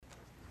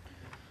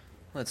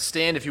Let's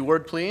stand, if you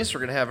would, please.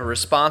 We're going to have a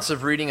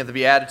responsive reading of the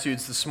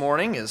Beatitudes this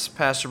morning as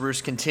Pastor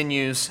Bruce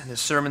continues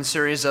his sermon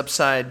series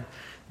Upside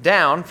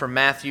Down from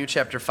Matthew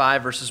chapter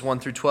 5, verses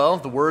 1 through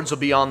 12. The words will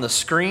be on the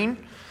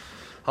screen.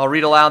 I'll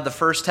read aloud the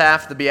first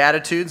half of the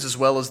Beatitudes as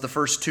well as the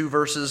first two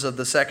verses of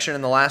the section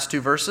and the last two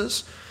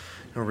verses.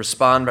 We'll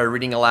respond by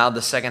reading aloud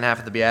the second half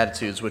of the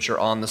Beatitudes, which are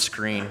on the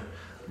screen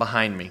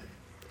behind me.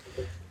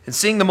 And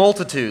seeing the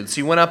multitudes,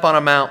 he went up on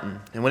a mountain,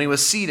 and when he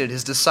was seated,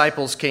 his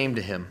disciples came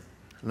to him.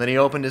 And then he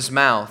opened his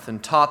mouth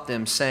and taught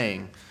them,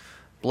 saying,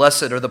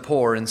 Blessed are the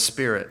poor in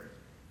spirit,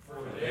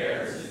 for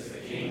theirs is the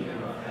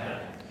kingdom of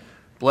heaven.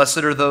 Blessed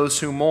are those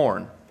who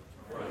mourn,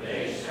 for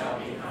they shall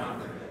be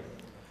comforted.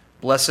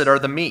 Blessed are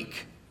the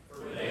meek,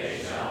 for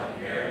they shall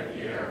inherit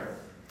the earth.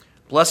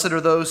 Blessed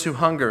are those who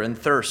hunger and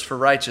thirst for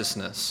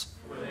righteousness,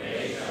 for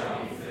they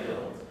shall be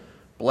filled.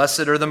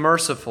 Blessed are the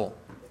merciful,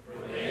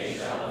 for they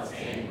shall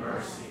obtain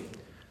mercy.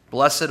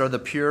 Blessed are the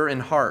pure in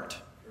heart,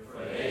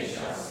 for they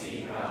shall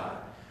see God.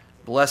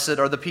 Blessed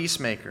are the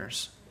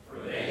peacemakers, For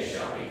they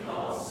shall be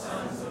called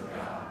sons of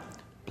God.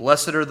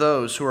 Blessed are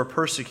those who are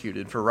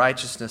persecuted for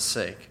righteousness'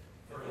 sake.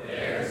 For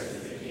theirs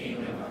is the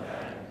kingdom of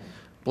heaven.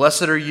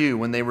 Blessed are you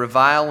when they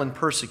revile and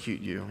persecute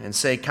you, and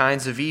say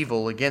kinds of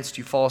evil against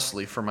you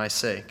falsely for my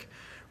sake.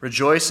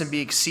 Rejoice and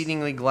be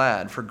exceedingly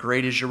glad, for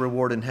great is your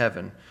reward in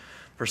heaven.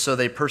 For so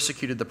they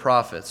persecuted the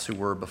prophets who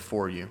were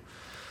before you.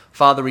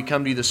 Father, we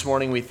come to you this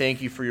morning. We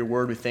thank you for your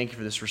word. We thank you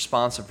for this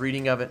responsive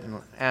reading of it,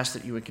 and ask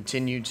that you would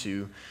continue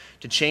to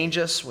change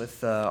us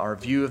with our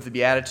view of the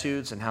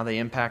Beatitudes and how they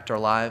impact our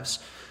lives,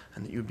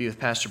 and that you would be with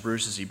Pastor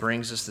Bruce as he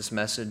brings us this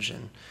message,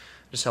 and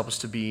just help us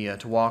to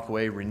walk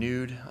away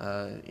renewed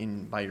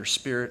by your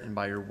Spirit and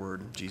by your word.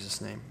 In Jesus'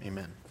 name,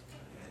 amen.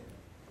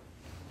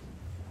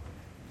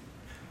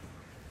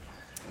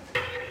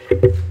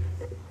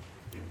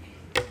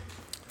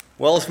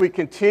 Well, as we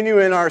continue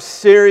in our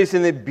series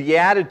in the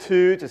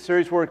Beatitudes, a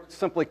series we're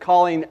simply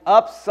calling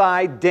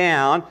Upside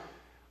Down,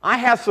 I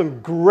have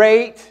some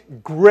great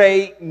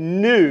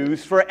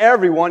news for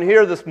everyone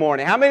here this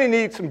morning. How many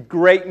need some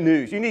great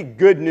news? You need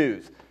good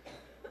news.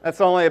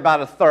 That's only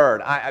about a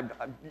third.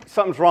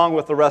 Something's wrong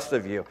with the rest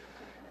of you.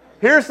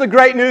 Here's the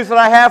great news that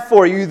I have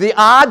for you. The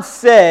odds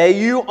say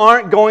you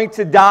aren't going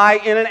to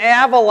die in an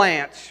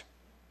avalanche.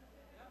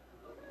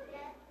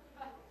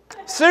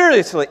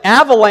 Seriously,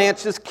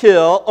 avalanches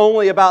kill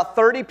only about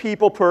 30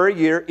 people per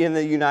year in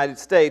the United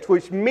States,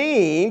 which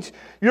means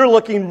you're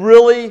looking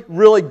really,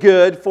 really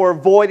good for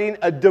avoiding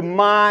a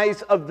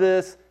demise of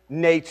this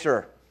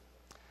nature.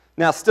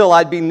 Now, still,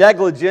 I'd be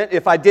negligent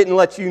if I didn't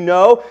let you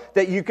know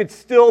that you could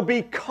still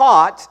be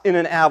caught in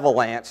an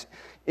avalanche.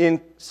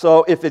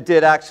 So if it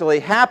did actually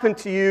happen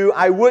to you,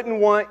 I wouldn't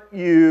want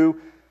you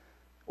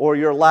or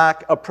your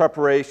lack of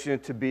preparation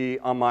to be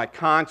on my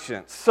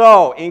conscience.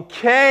 So, in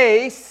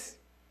case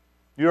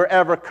you're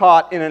ever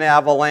caught in an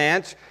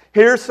avalanche,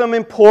 here's some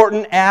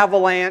important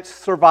avalanche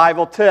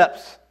survival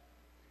tips.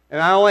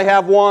 And I only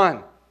have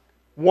one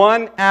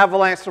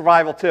avalanche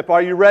survival tip.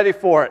 Are you ready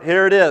for it?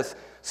 Here it is.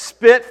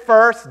 Spit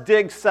first,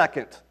 dig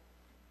second.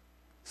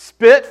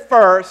 Spit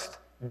first,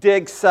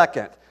 dig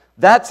second.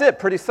 That's it.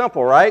 Pretty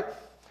simple, right?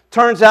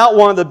 Turns out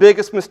one of the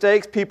biggest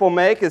mistakes people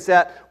make is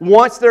that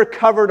once they're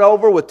covered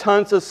over with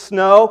tons of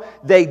snow,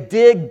 they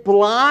dig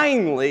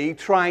blindly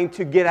trying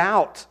to get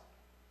out.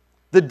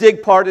 The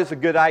dig part is a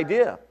good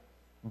idea.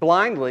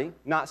 Blindly,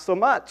 not so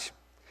much.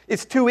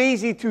 It's too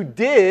easy to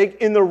dig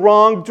in the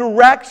wrong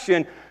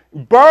direction,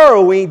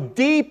 burrowing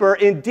deeper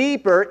and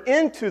deeper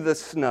into the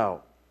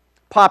snow.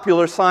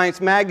 Popular Science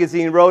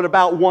magazine wrote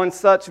about one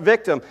such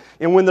victim,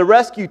 and when the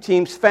rescue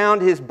teams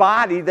found his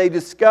body, they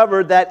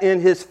discovered that in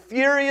his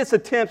furious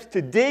attempts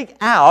to dig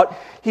out,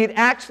 he'd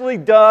actually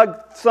dug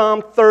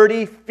some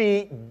 30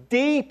 feet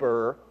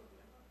deeper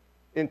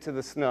into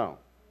the snow.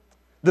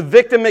 The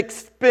victim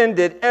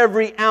expended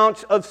every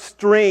ounce of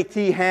strength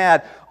he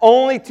had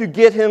only to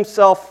get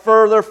himself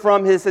further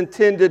from his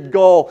intended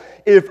goal.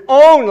 If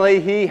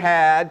only he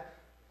had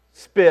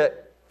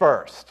spit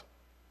first.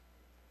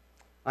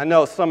 I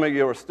know some of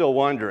you are still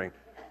wondering,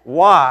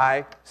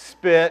 why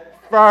spit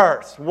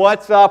first?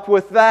 What's up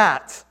with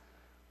that?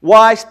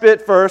 Why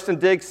spit first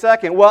and dig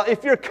second? Well,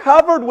 if you're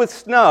covered with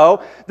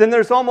snow, then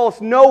there's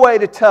almost no way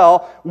to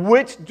tell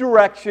which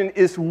direction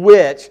is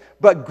which,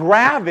 but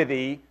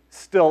gravity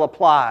still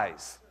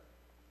applies.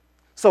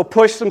 So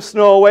push some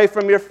snow away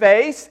from your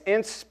face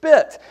and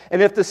spit.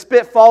 And if the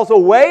spit falls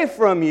away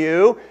from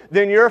you,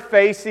 then you're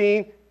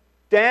facing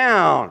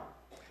down.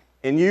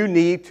 And you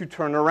need to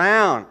turn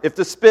around. If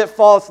the spit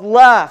falls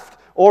left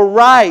or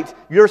right,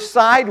 you're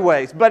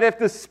sideways. But if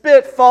the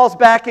spit falls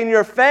back in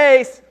your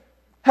face,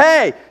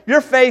 hey,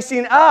 you're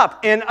facing up.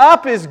 And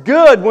up is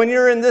good when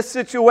you're in this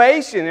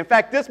situation. In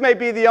fact, this may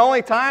be the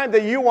only time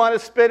that you want to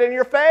spit in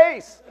your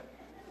face.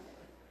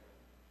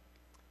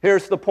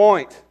 Here's the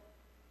point.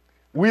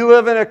 We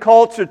live in a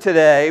culture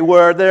today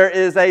where there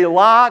is a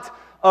lot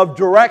of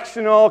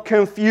directional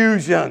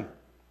confusion,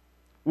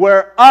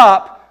 where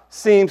up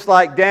seems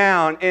like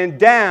down and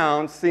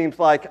down seems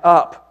like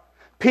up.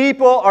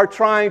 People are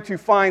trying to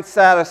find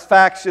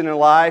satisfaction in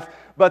life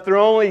but they're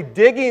only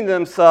digging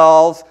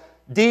themselves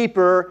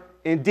deeper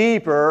and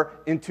deeper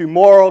into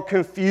moral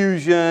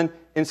confusion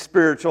and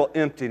spiritual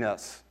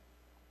emptiness.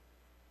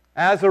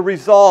 As a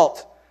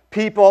result,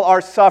 people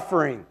are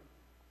suffering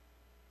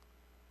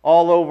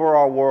all over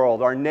our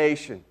world, our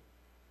nation,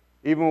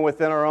 even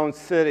within our own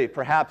city,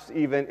 perhaps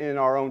even in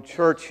our own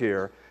church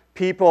here.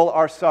 People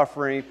are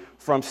suffering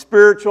from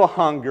spiritual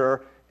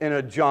hunger in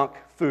a junk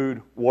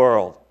food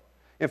world.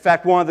 In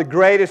fact, one of the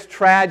greatest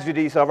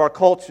tragedies of our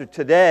culture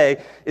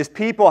today is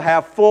people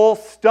have full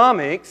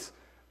stomachs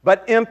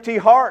but empty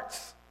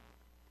hearts.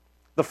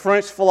 The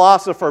French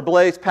philosopher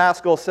Blaise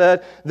Pascal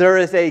said, "There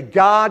is a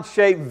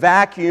God-shaped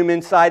vacuum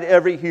inside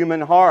every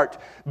human heart.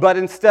 But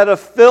instead of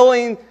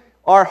filling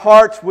our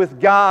hearts with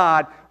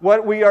God,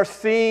 what we are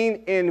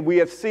seeing, and we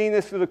have seen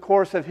this through the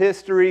course of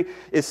history,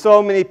 is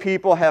so many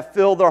people have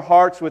filled their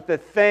hearts with the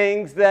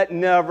things that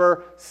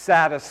never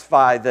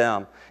satisfy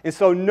them. And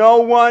so no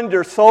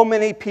wonder so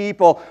many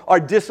people are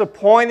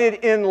disappointed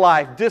in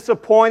life,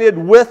 disappointed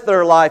with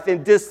their life,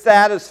 and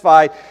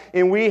dissatisfied.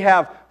 And we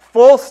have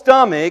full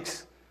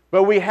stomachs,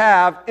 but we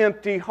have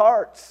empty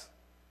hearts.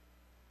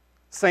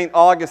 St.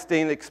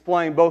 Augustine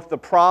explained both the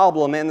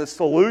problem and the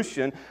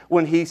solution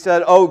when he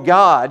said, "Oh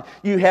God,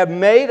 you have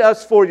made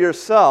us for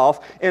yourself,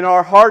 and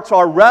our hearts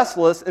are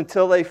restless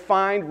until they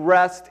find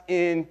rest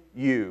in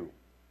you."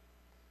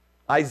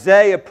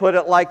 Isaiah put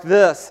it like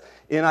this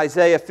in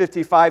Isaiah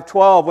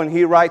 55:12 when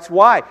he writes,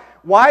 Why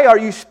are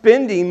you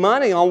spending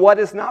money on what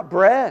is not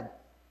bread,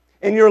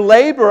 and your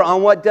labor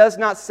on what does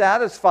not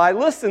satisfy?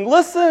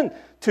 Listen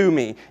to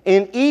me,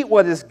 and eat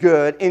what is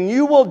good, and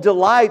you will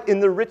delight in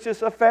the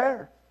richest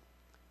affair.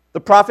 The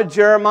prophet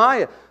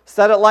Jeremiah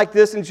said it like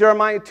this in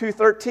Jeremiah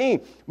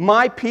 2:13.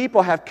 "My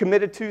people have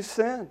committed two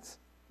sins.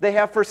 They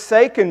have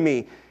forsaken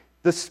me,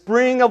 the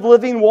spring of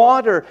living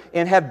water,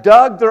 and have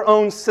dug their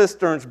own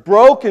cisterns,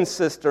 broken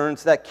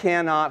cisterns that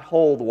cannot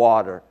hold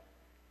water."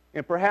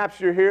 And perhaps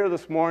you're here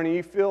this morning,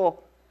 you feel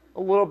a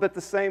little bit the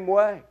same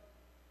way.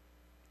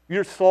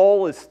 Your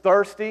soul is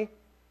thirsty,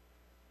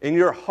 and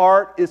your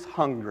heart is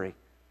hungry.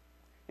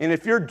 And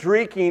if you're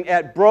drinking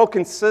at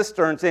broken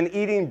cisterns and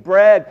eating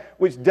bread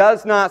which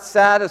does not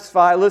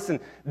satisfy, listen,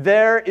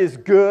 there is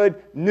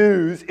good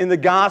news in the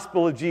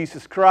gospel of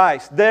Jesus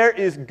Christ. There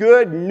is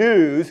good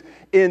news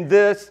in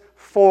this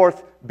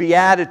fourth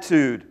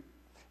beatitude.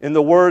 In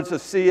the words of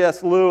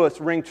C.S.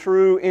 Lewis, ring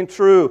true and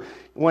true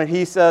when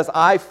he says,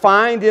 "I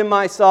find in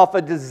myself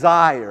a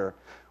desire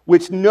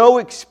which no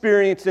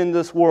experience in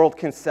this world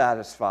can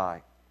satisfy.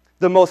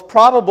 The most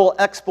probable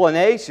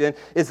explanation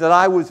is that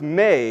I was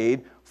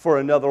made for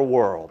another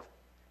world."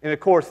 And of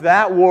course,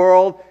 that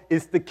world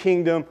is the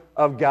kingdom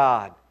of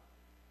God,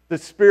 the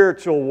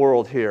spiritual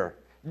world here.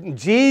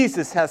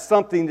 Jesus has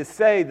something to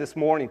say this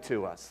morning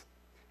to us.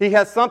 He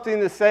has something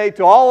to say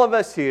to all of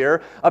us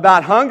here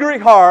about hungry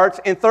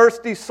hearts and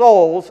thirsty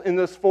souls in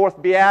this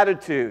fourth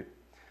beatitude.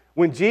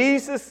 When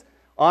Jesus,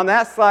 on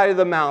that side of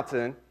the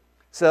mountain,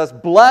 says,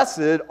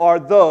 "Blessed are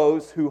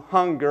those who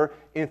hunger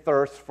and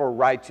thirst for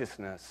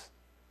righteousness,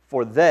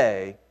 for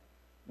they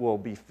will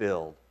be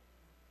filled."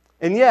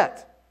 And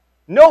yet,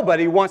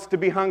 nobody wants to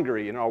be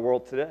hungry in our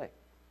world today.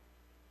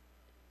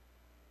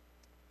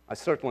 I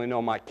certainly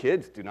know my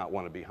kids do not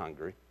want to be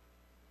hungry.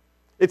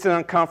 It's an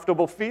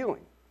uncomfortable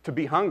feeling to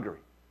be hungry.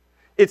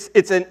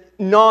 It's a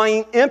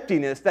gnawing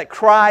emptiness that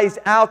cries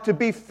out to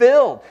be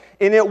filled,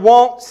 and it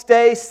won't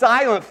stay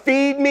silent.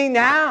 "Feed me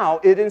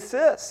now," it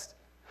insists.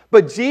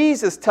 But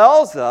Jesus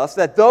tells us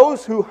that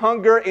those who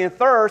hunger and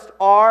thirst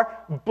are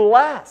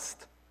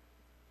blessed.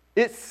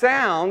 It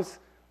sounds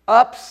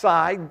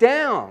upside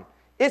down.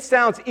 It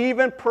sounds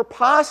even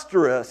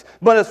preposterous.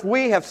 But as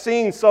we have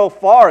seen so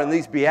far in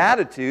these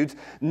Beatitudes,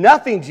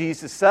 nothing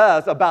Jesus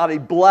says about a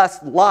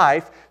blessed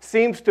life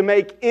seems to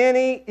make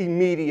any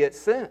immediate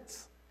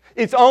sense.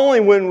 It's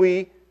only when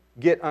we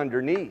get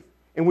underneath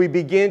and we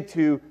begin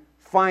to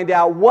find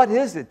out what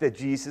is it that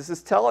Jesus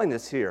is telling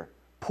us here.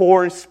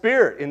 Poor in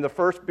spirit in the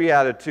first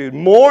beatitude,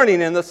 mourning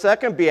in the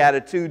second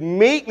beatitude,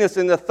 meekness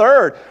in the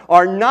third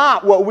are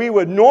not what we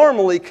would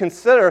normally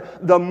consider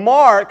the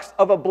marks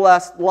of a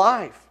blessed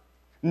life.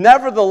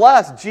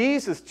 Nevertheless,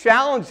 Jesus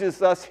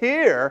challenges us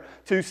here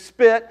to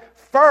spit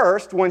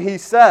first when he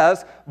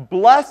says,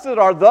 "Blessed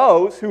are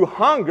those who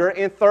hunger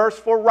and thirst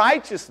for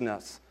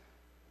righteousness,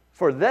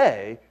 for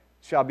they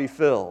shall be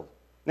filled."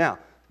 Now,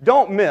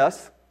 don't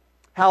miss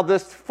how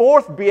this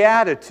fourth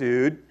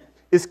beatitude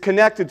is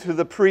connected to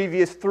the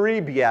previous three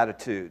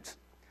beatitudes.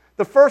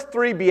 The first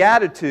three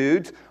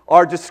beatitudes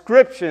are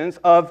descriptions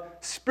of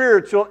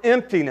spiritual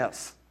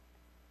emptiness.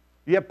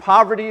 You have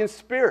poverty in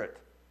spirit,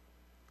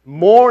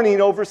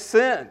 mourning over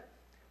sin,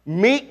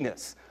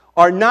 meekness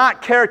are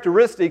not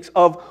characteristics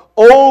of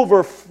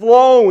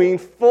overflowing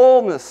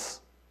fullness.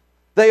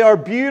 They are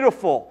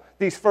beautiful,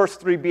 these first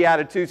three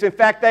beatitudes. In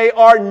fact, they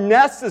are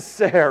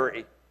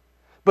necessary,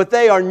 but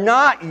they are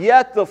not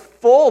yet the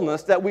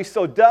fullness that we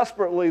so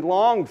desperately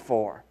longed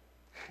for.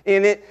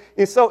 And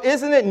so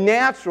isn't it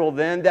natural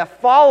then that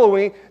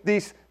following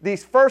these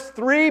first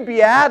three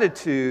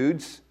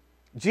beatitudes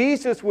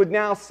Jesus would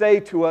now say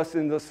to us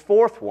in this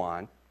fourth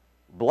one,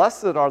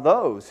 blessed are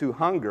those who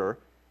hunger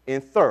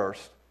and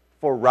thirst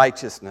for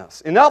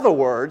righteousness. In other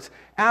words,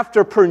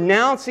 after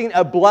pronouncing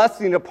a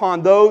blessing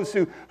upon those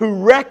who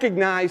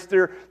recognize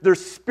their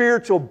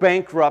spiritual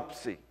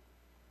bankruptcy,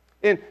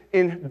 and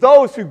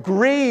those who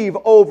grieve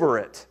over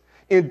it,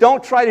 and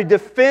don't try to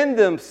defend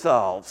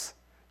themselves,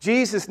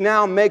 Jesus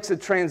now makes a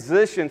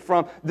transition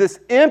from this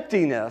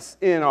emptiness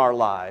in our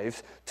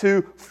lives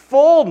to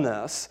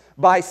fullness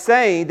by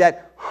saying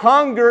that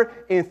hunger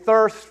and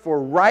thirst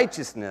for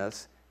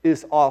righteousness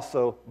is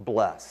also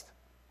blessed.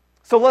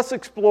 So let's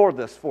explore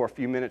this for a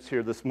few minutes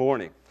here this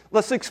morning.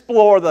 Let's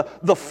explore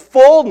the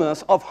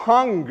fullness of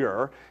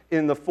hunger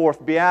in the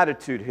fourth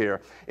beatitude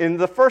here. And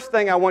the first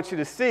thing I want you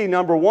to see,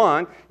 number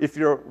one, if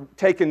you're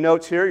taking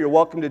notes here, you're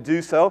welcome to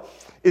do so,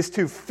 is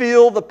to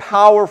feel the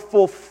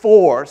powerful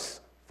force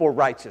for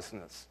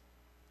righteousness.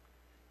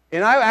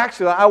 And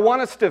I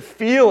want us to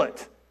feel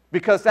it,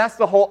 because that's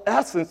the whole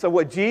essence of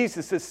what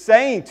Jesus is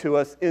saying to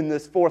us in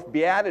this fourth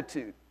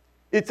beatitude.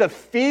 It's a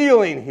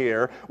feeling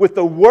here with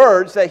the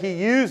words that he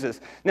uses.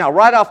 Now,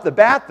 right off the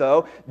bat,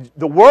 though,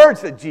 the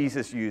words that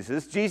Jesus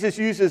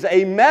uses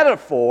a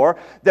metaphor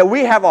that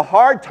we have a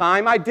hard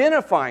time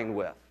identifying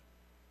with.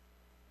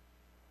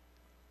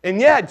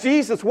 And yet,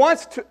 Jesus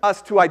wants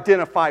us to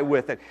identify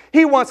with it.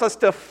 He wants us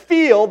to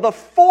feel the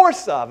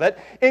force of it,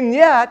 and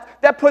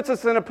yet, that puts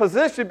us in a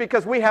position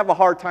because we have a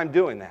hard time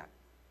doing that.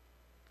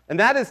 And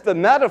that is the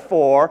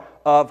metaphor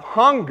of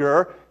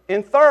hunger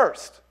and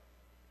thirst.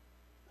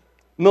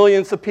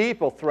 Millions of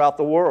people throughout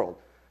the world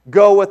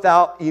go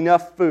without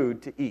enough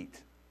food to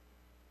eat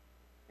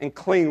and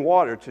clean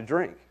water to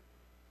drink.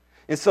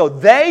 And so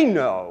they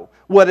know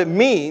what it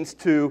means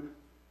to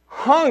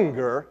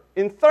hunger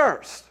and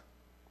thirst.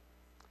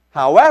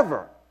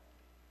 However,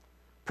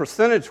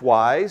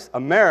 percentage-wise,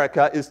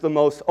 America is the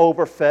most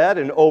overfed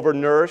and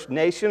overnourished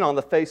nation on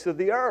the face of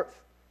the earth.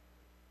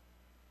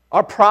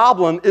 Our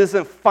problem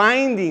isn't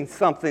finding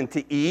something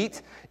to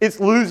eat, it's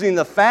losing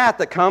the fat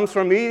that comes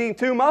from eating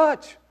too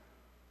much.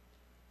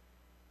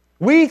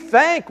 We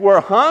think we're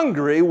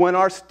hungry when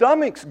our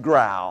stomachs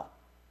growl.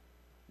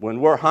 When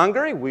we're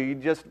hungry, we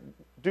just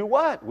do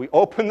what? We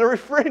open the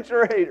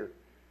refrigerator,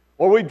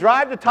 or we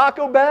drive to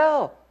Taco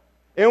Bell,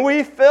 and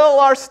we fill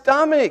our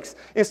stomachs.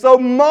 And so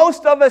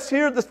most of us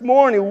here this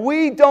morning,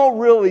 we don't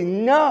really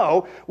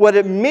know what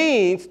it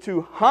means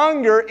to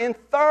hunger and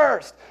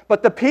thirst.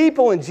 But the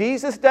people in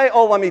Jesus' day,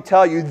 oh, let me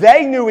tell you,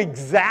 they knew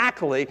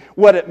exactly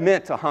what it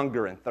meant to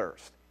hunger and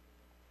thirst.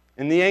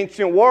 In the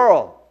ancient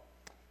world,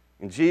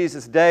 in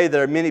Jesus' day,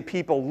 there are many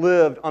people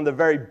lived on the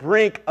very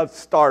brink of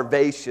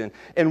starvation,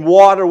 and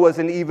water was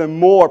an even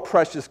more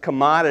precious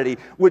commodity,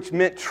 which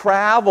meant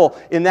travel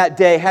in that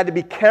day had to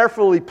be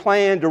carefully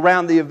planned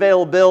around the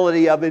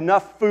availability of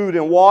enough food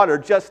and water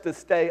just to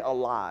stay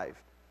alive.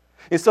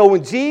 And so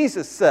when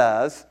Jesus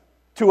says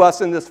to us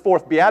in this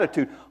fourth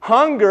beatitude,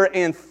 hunger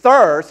and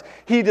thirst,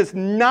 he does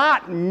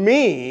not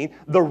mean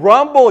the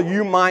rumble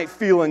you might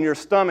feel in your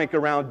stomach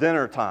around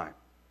dinner time.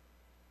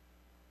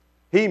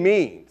 He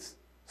means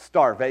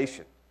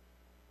starvation.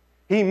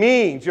 He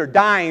means you're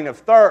dying of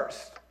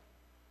thirst.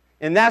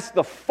 And that's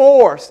the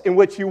force in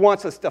which he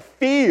wants us to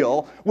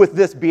feel with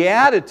this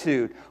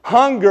beatitude.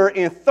 Hunger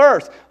and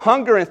thirst.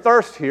 Hunger and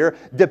thirst here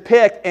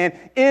depict an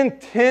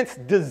intense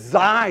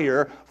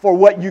desire for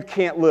what you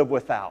can't live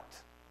without.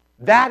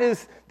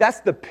 That's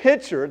the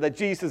picture that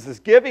Jesus is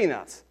giving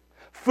us.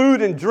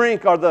 Food and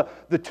drink are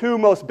the two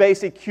most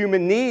basic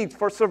human needs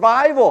for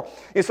survival.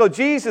 And so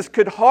Jesus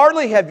could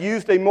hardly have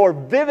used a more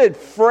vivid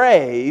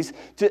phrase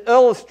to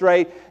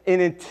illustrate an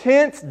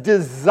intense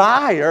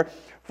desire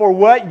for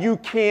what you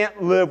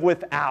can't live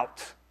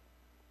without.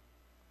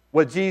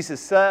 What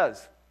Jesus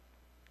says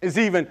is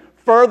even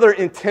further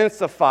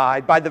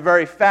intensified by the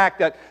very fact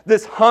that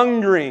this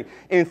hungering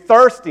and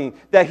thirsting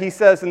that he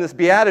says in this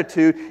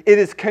beatitude, it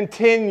is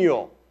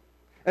continual.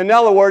 In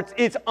other words,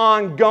 it's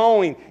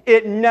ongoing.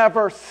 It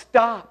never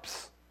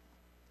stops.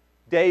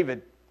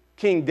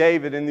 King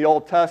David in the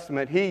Old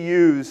Testament, he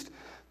used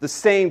the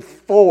same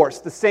force,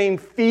 the same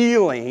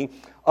feeling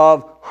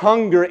of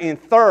hunger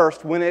and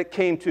thirst when it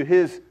came to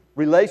his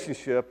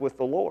relationship with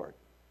the Lord.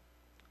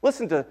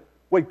 Listen to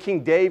what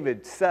King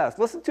David says.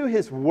 Listen to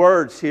his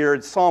words here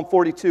in Psalm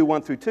 42,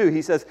 1 through 2.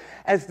 He says,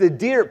 "As the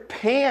deer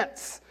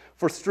pants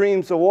for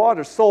streams of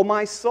water, so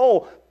my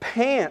soul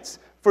pants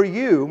for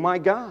you, my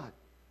God.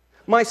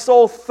 My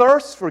soul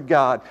thirsts for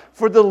God,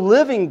 for the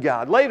living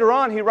God." Later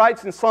on, he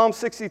writes in Psalm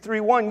 63,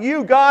 1,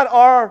 "You, God,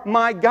 are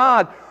my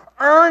God.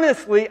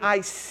 Earnestly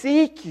I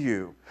seek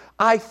you.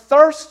 I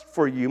thirst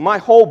for you. My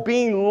whole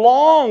being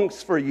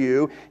longs for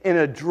you in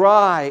a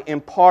dry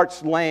and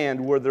parched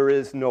land where there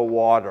is no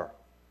water."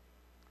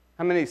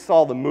 How many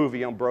saw the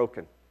movie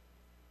Unbroken?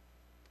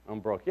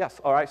 Unbroken.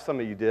 Yes, all right, some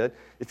of you did.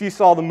 If you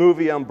saw the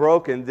movie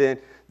Unbroken, then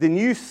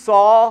you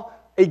saw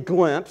a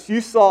glimpse, you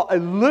saw a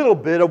little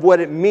bit of what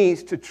it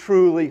means to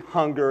truly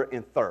hunger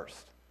and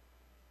thirst.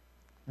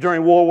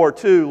 During World War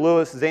II,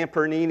 Louis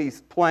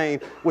Zamperini's plane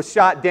was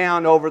shot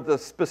down over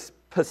the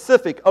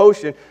Pacific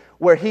Ocean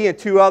where he and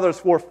two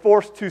others were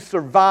forced to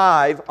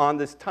survive on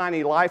this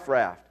tiny life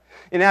raft.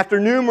 And after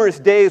numerous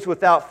days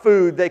without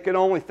food, they could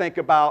only think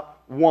about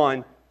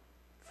one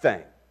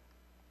thing: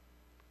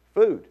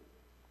 food.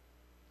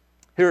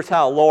 Here's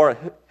how Laura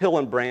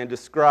Hillenbrand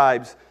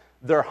describes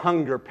their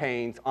hunger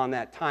pains on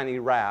that tiny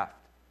raft.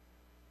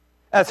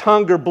 As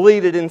hunger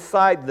bleeded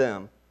inside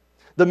them,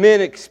 the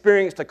men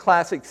experienced a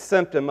classic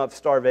symptom of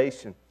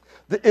starvation: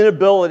 the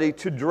inability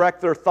to direct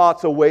their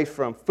thoughts away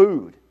from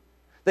food.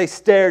 They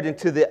stared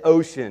into the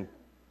ocean,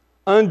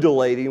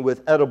 undulating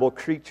with edible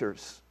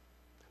creatures.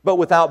 But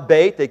without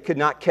bait, they could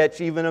not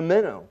catch even a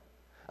minnow.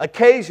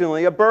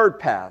 Occasionally, a bird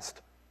passed,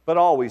 but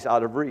always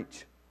out of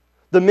reach.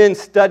 The men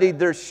studied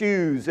their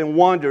shoes and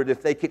wondered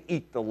if they could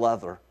eat the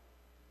leather.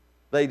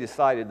 They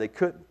decided they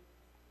couldn't.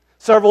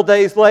 Several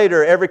days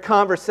later, every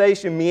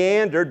conversation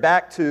meandered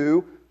back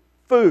to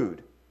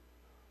food.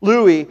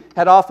 Louis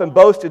had often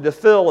boasted to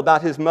Phil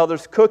about his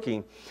mother's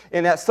cooking,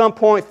 and at some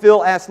point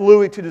Phil asked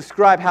Louis to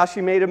describe how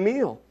she made a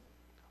meal.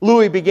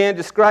 Louis began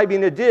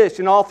describing a dish,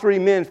 and all three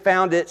men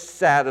found it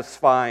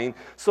satisfying.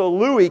 So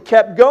Louis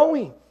kept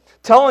going,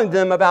 telling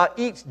them about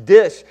each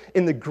dish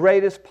in the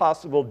greatest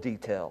possible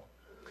detail.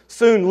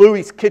 Soon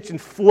Louis' kitchen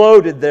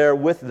floated there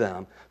with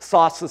them.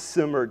 Sauces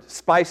simmered,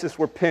 spices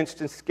were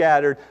pinched and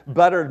scattered,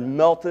 butter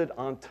melted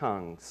on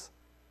tongues.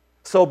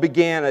 So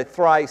began a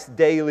thrice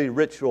daily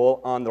ritual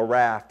on the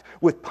raft,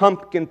 with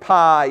pumpkin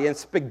pie and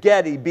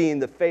spaghetti being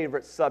the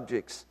favorite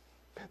subjects.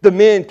 The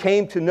men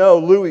came to know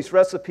Louis'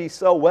 recipe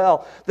so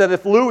well that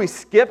if Louis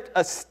skipped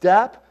a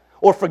step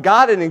or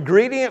forgot an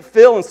ingredient,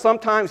 Phil and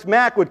sometimes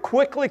Mac would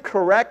quickly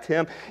correct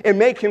him and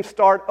make him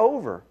start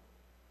over.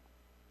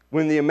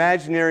 When the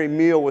imaginary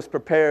meal was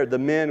prepared, the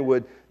men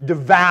would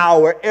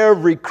devour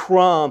every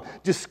crumb,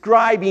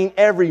 describing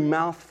every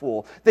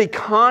mouthful. They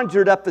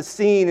conjured up the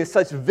scene in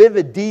such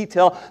vivid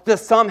detail that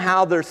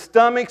somehow their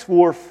stomachs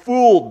were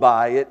fooled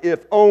by it,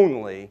 if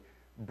only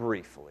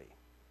briefly.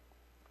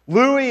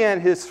 Louis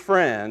and his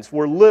friends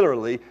were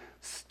literally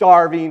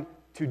starving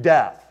to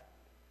death.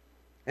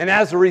 And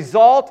as a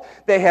result,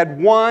 they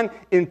had one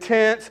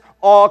intense,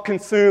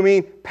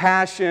 all-consuming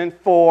passion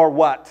for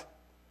what?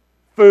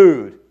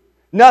 Food.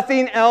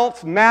 Nothing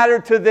else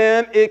mattered to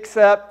them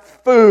except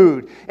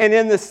food. And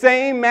in the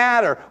same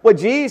matter, what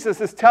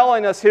Jesus is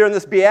telling us here in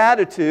this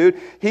beatitude,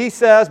 he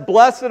says,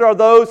 "Blessed are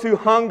those who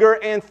hunger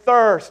and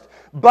thirst."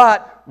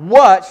 But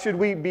what should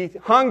we be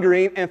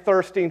hungering and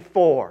thirsting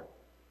for?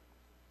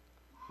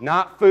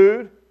 Not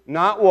food,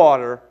 not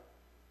water,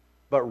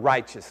 but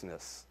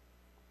righteousness.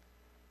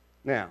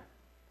 Now,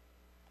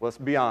 let's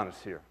be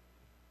honest here.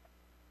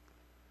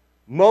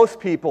 Most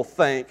people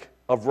think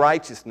of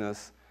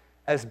righteousness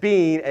as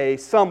being a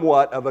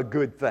somewhat of a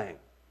good thing,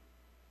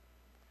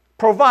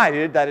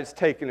 provided that it's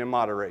taken in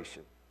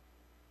moderation.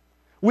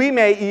 We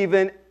may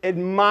even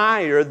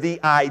admire the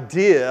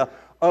idea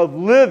of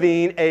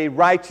living a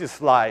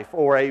righteous life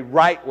or a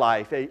right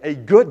life, a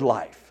good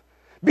life.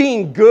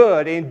 Being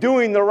good and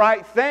doing the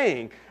right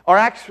thing are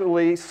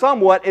actually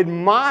somewhat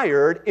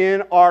admired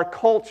in our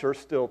culture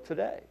still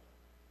today,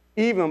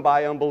 even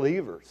by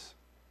unbelievers.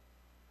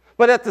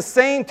 But at the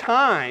same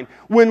time,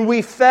 when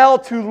we fail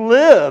to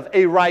live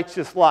a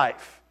righteous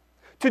life,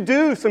 to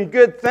do some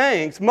good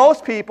things,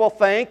 most people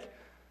think,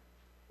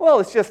 well,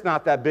 it's just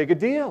not that big a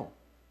deal.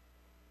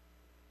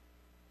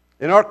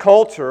 In our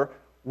culture,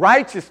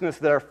 righteousness,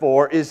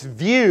 therefore, is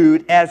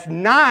viewed as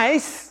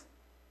nice,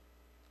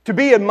 to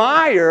be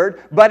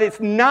admired, but it's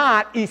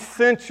not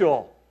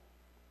essential.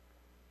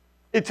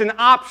 It's an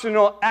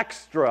optional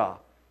extra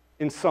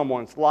in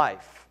someone's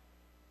life.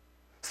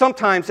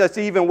 Sometimes that's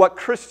even what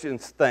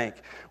Christians think.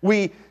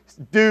 We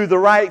do the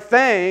right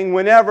thing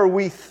whenever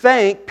we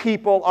think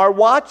people are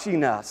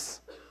watching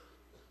us.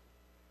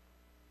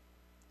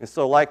 And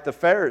so, like the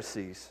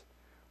Pharisees,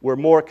 we're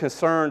more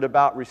concerned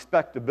about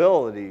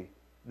respectability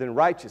than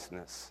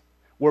righteousness.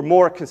 We're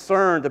more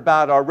concerned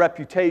about our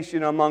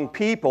reputation among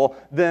people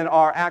than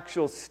our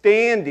actual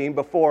standing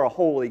before a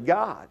holy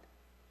God.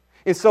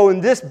 And so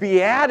in this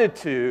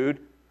beatitude,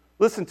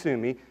 listen to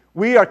me,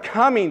 we are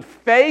coming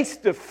face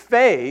to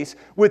face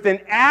with an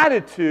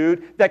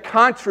attitude that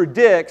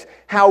contradicts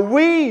how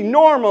we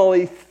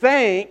normally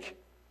think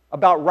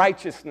about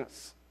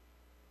righteousness.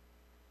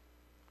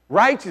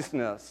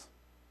 Righteousness,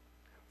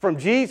 from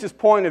Jesus'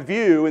 point of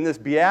view in this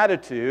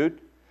beatitude,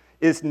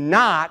 is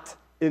not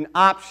an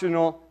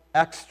optional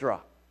extra.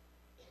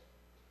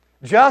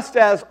 Just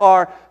as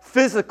our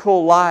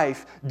physical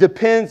life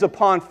depends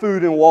upon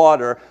food and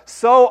water,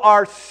 so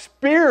our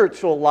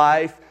spiritual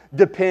life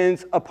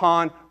depends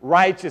upon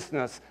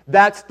righteousness.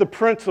 That's the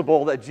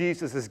principle that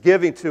Jesus is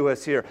giving to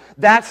us here.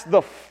 That's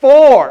the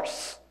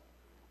force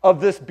of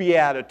this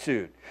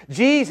beatitude.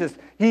 Jesus,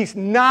 he's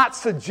not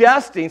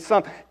suggesting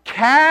some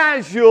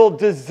casual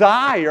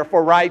desire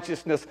for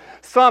righteousness,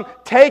 some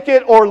take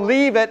it or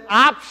leave it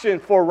option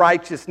for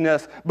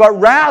righteousness, but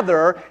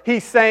rather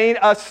he's saying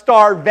a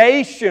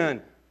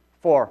starvation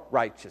for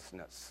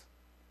righteousness.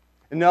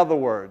 In other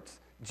words,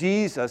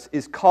 Jesus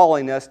is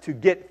calling us to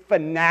get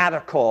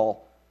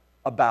fanatical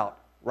about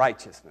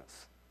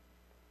righteousness.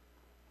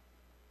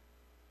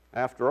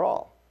 After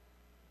all,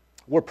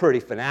 we're pretty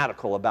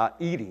fanatical about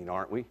eating,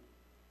 aren't we?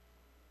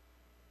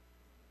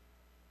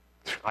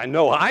 I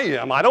know I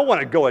am. I don't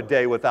want to go a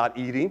day without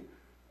eating.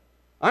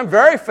 I'm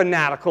very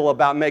fanatical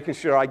about making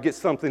sure I get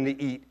something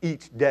to eat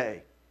each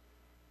day.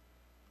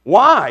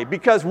 Why?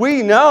 Because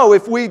we know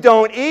if we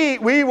don't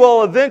eat, we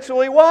will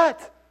eventually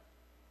what?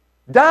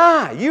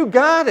 Die. You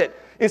got it.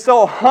 And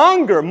so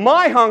hunger,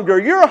 my hunger,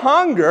 your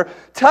hunger,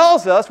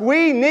 tells us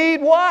we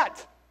need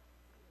what?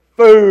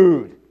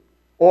 Food.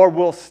 Or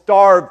we'll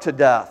starve to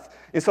death.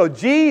 And so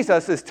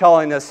Jesus is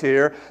telling us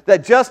here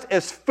that just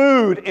as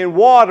food and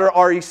water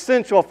are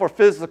essential for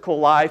physical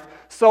life,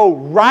 so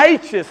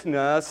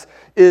righteousness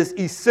is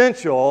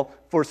essential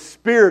for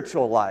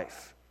spiritual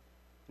life.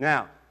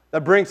 Now,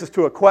 that brings us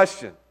to a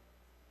question.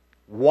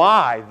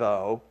 Why,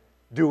 though,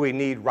 do we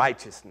need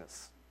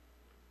righteousness?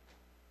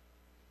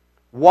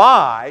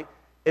 Why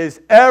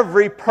is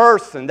every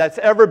person that's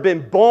ever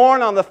been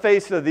born on the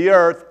face of the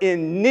earth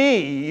in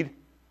need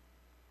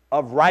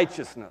of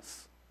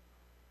righteousness?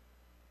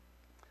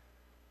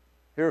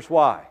 Here's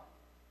why.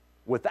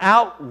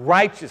 Without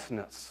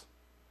righteousness,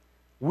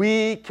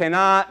 we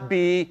cannot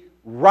be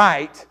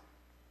right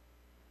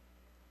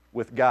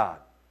with God.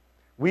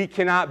 We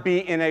cannot be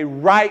in a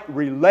right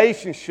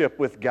relationship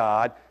with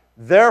God.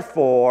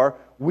 Therefore,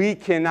 we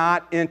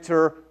cannot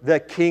enter the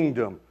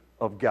kingdom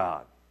of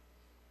God.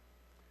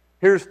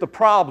 Here's the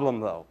problem,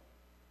 though.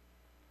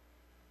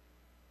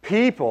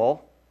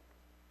 People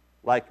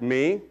like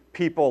me,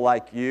 people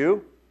like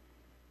you,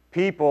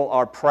 people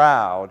are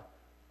proud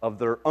of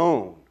their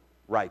own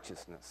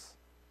righteousness.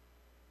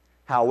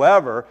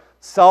 However,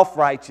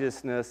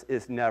 self-righteousness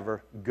is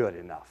never good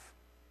enough.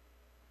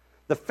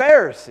 The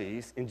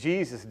Pharisees in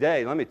Jesus'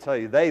 day, let me tell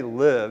you, they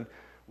lived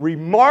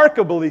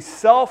remarkably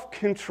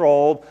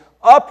self-controlled,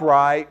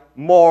 upright,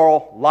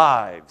 moral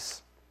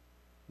lives.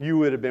 You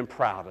would have been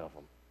proud of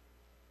them.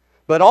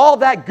 But all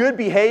that good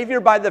behavior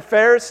by the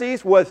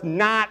Pharisees was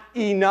not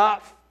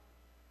enough.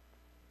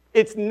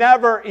 It's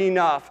never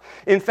enough.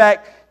 In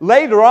fact,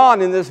 later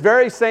on in this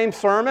very same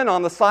sermon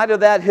on the side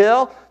of that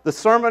hill, the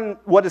sermon,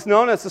 what is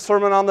known as the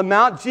Sermon on the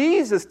Mount,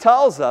 Jesus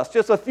tells us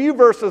just a few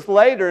verses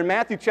later in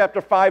Matthew chapter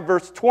 5,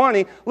 verse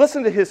 20,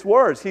 listen to his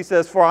words. He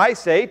says, "For I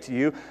say to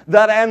you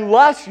that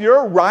unless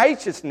your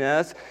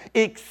righteousness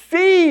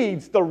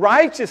exceeds the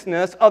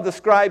righteousness of the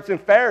scribes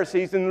and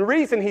Pharisees," and the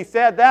reason he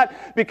said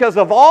that, because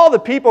of all the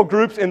people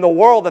groups in the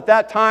world at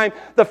that time,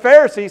 the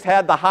Pharisees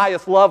had the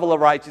highest level of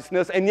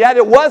righteousness, and yet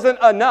it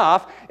wasn't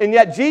enough, and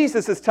yet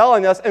Jesus is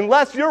telling us,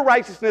 unless your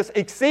righteousness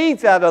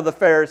exceeds that of the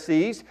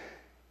Pharisees,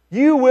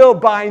 you will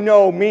by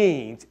no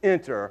means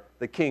enter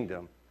the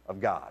kingdom of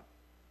God.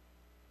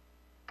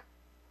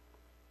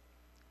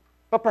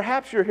 But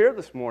perhaps you're here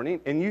this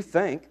morning and you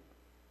think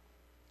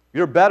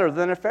you're better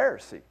than a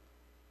Pharisee.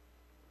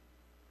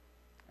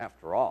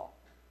 After all,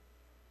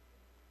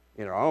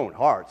 in our own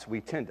hearts,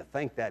 we tend to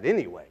think that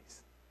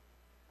anyways.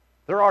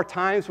 There are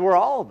times where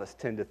all of us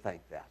tend to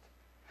think that.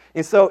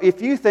 And so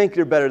if you think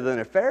you're better than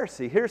a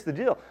Pharisee, here's the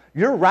deal.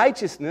 Your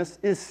righteousness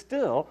is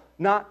still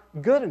not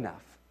good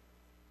enough.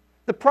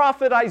 The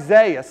prophet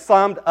Isaiah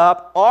summed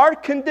up our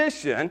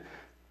condition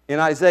in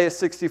Isaiah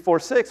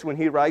 64:6 when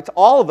he writes,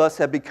 "All of us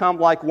have become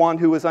like one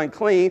who is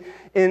unclean,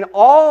 and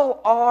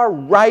all our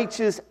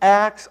righteous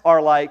acts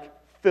are like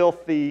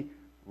filthy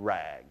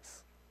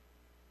rags."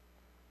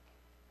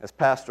 As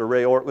Pastor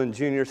Ray Ortland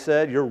Jr.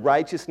 said, your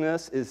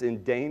righteousness is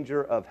in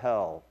danger of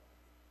hell.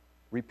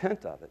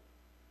 Repent of it.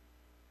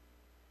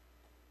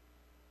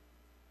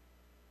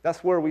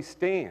 That's where we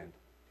stand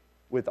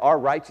with our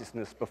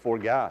righteousness before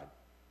God.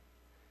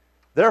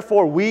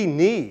 Therefore, we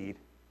need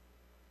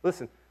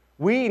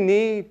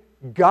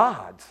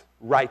God's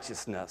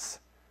righteousness,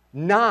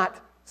 not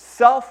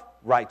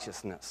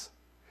self-righteousness.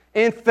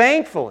 And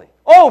thankfully,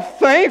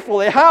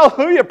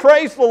 hallelujah,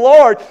 praise the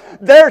Lord,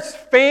 there's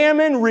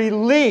famine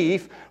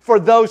relief for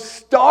those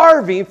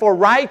starving for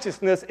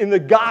righteousness in the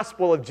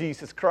gospel of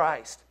Jesus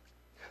Christ.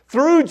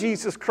 Through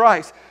Jesus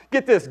Christ,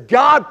 get this,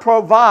 God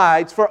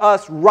provides for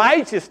us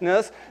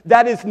righteousness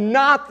that is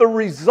not the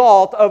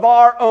result of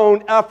our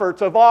own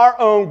efforts, of our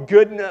own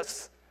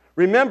goodness.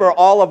 Remember,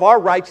 all of our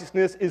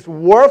righteousness is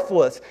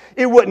worthless.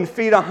 It wouldn't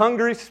feed a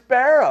hungry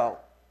sparrow,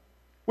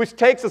 which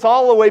takes us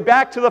all the way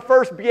back to the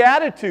first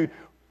beatitude,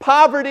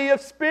 poverty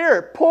of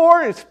spirit,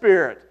 poor in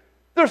spirit.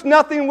 There's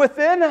nothing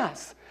within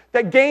us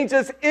that gains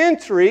us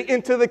entry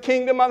into the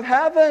kingdom of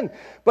heaven.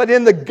 But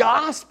in the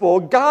gospel,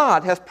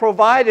 God has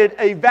provided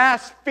a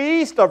vast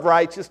feast of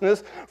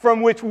righteousness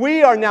from which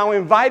we are now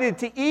invited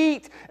to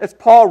eat. As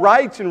Paul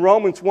writes in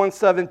Romans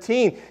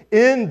 1:17,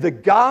 in the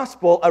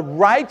gospel, a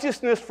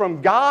righteousness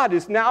from God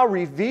is now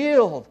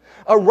revealed,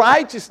 a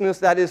righteousness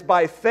that is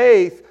by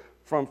faith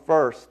from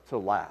first to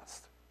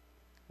last.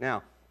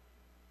 Now,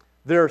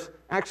 there's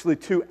actually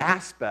two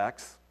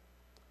aspects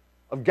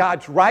of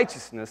God's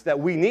righteousness that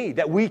we need,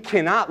 that we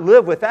cannot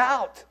live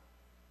without.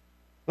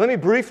 Let me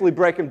briefly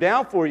break them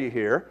down for you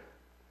here.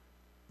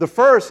 The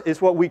first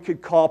is what we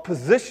could call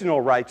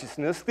positional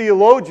righteousness.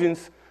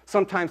 Theologians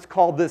sometimes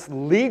call this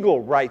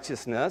legal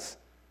righteousness.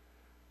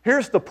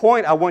 Here's the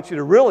point I want you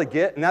to really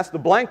get, and that's the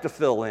blank to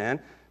fill in.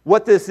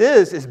 What this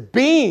is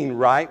being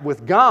right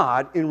with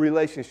God in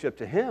relationship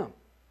to Him.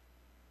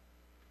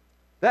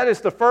 That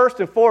is the first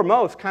and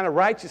foremost kind of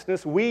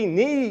righteousness we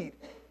need,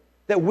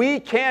 that we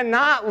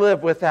cannot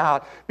live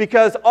without,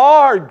 because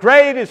our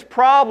greatest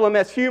problem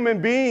as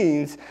human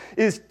beings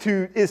is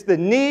the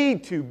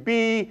need to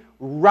be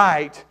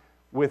right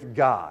with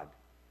God.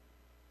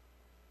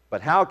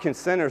 But how can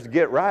sinners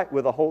get right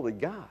with a holy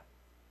God?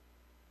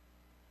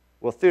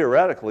 Well,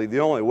 theoretically, the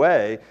only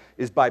way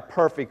is by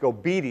perfect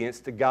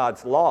obedience to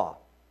God's law.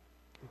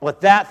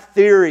 But that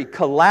theory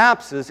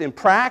collapses in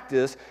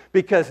practice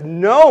because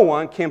no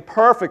one can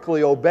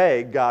perfectly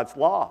obey God's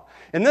law.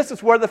 And this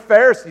is where the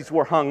Pharisees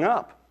were hung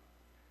up.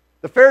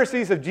 The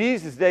Pharisees of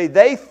Jesus' day,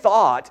 they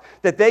thought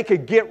that they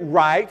could get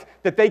right,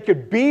 that they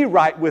could be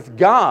right with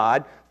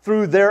God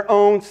through their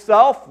own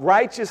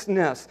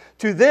self-righteousness.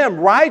 To them,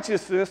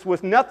 righteousness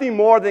was nothing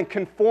more than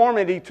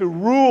conformity to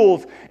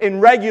rules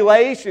and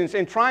regulations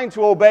and trying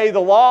to obey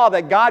the law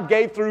that God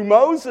gave through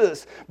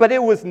Moses. But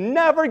it was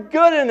never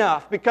good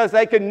enough because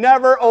they could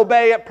never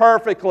obey it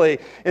perfectly.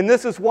 And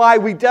this is why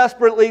we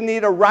desperately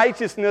need a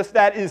righteousness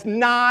that is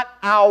not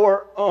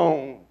our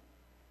own.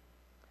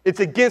 It's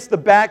against the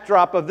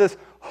backdrop of this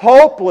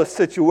hopeless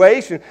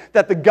situation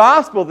that the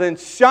gospel then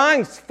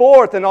shines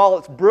forth in all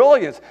its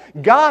brilliance.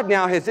 God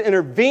now has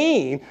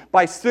intervened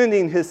by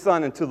sending His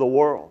Son into the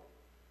world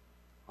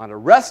on a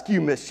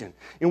rescue mission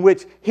in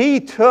which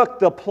He took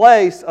the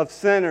place of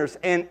sinners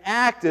and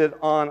acted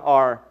on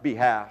our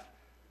behalf.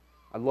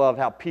 I love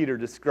how Peter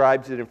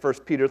describes it in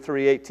 1 Peter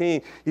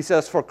 3:18. He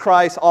says, "For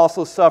Christ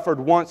also suffered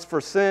once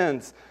for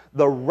sins,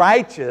 the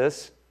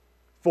righteous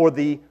for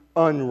the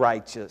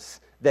unrighteous,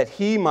 that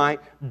He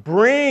might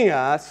bring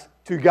us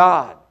to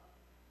God."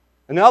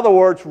 In other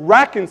words,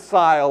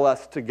 reconcile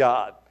us to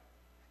God.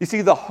 You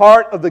see, the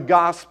heart of the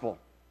gospel,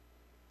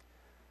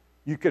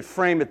 you could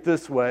frame it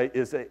this way,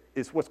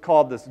 is what's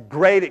called this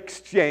great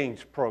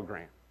exchange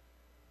program,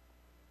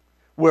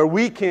 where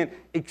we can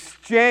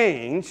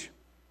exchange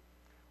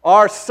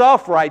our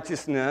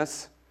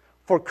self-righteousness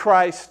for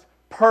Christ's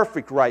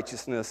perfect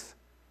righteousness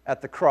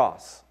at the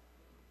cross.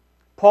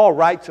 Paul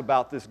writes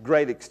about this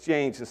great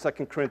exchange in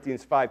 2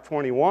 Corinthians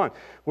 5:21,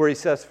 where he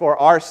says, "For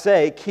our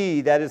sake,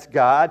 He, that is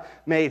God,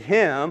 made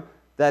Him,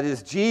 that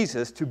is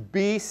Jesus, to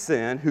be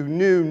sin, who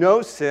knew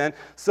no sin,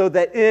 so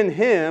that in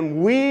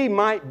Him we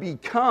might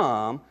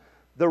become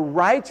the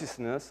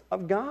righteousness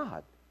of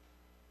God."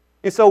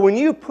 And so when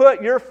you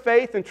put your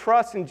faith and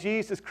trust in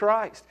Jesus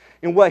Christ,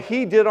 in what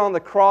He did on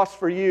the cross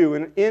for you,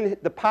 and in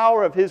the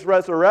power of His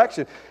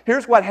resurrection,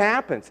 here's what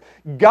happens.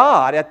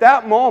 God, at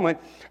that moment,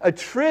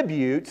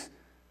 attributes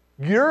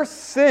your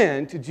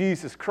sin to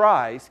Jesus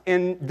Christ,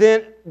 and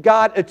then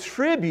God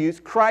attributes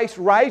Christ's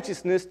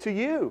righteousness to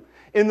you.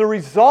 And the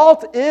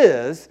result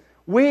is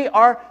we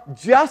are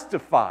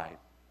justified.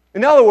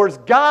 In other words,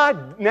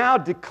 God now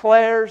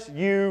declares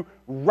you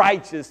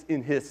righteous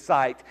in His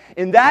sight.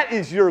 And that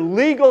is your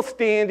legal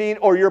standing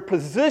or your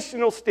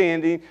positional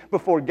standing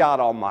before God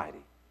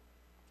Almighty.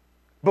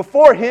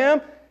 Before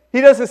Him,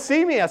 He doesn't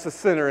see me as a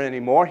sinner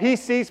anymore. He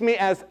sees me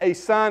as a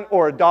son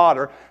or a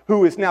daughter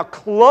who is now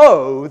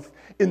clothed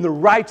in the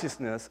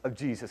righteousness of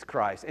Jesus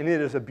Christ. And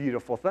it is a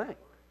beautiful thing.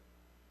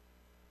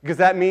 Because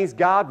that means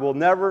God will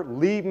never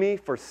leave me,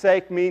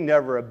 forsake me,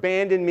 never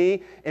abandon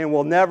me, and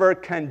will never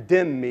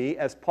condemn me,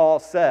 as Paul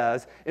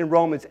says in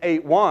Romans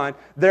 8:1.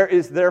 There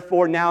is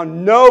therefore now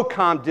no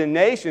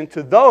condemnation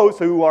to those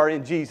who are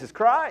in Jesus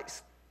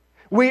Christ.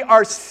 We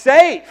are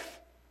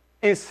safe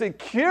and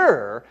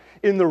secure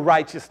in the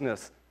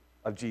righteousness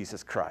of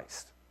Jesus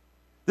Christ.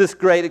 This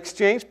great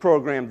exchange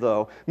program,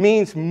 though,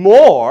 means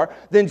more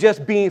than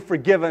just being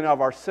forgiven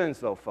of our sins,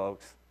 though,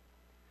 folks.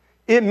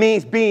 It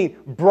means being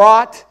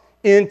brought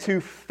into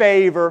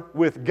favor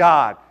with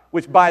God,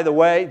 which, by the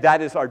way,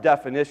 that is our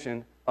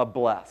definition of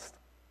blessed.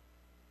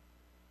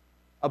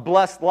 A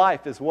blessed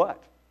life is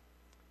what?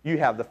 You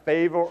have the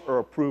favor or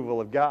approval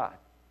of God.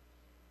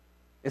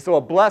 And so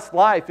a blessed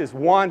life is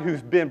one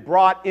who's been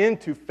brought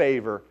into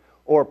favor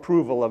or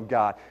approval of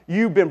God.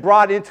 You've been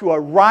brought into a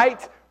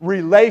right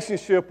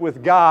relationship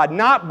with God,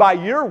 not by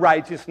your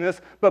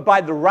righteousness, but by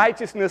the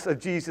righteousness of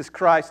Jesus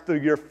Christ through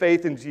your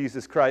faith in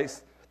Jesus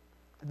Christ.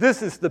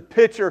 This is the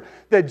picture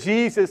that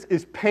Jesus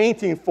is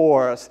painting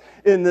for us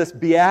in this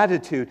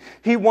beatitude.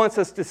 He wants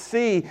us to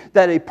see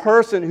that a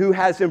person who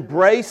has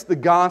embraced the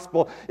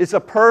gospel is a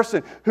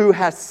person who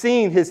has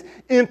seen his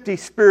empty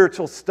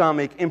spiritual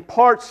stomach, in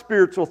part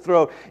spiritual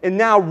throat, and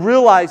now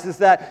realizes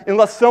that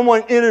unless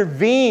someone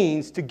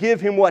intervenes to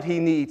give him what he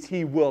needs,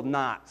 he will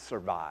not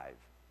survive.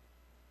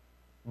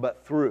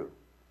 But through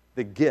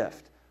the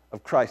gift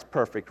of Christ's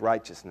perfect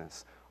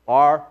righteousness,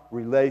 our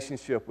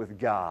relationship with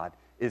God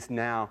is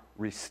now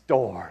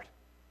restored.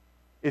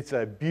 It's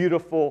a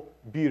beautiful,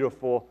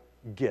 beautiful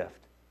gift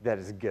that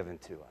is given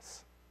to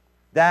us.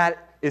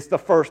 That is the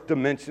first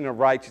dimension of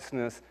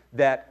righteousness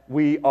that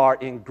we are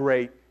in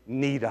great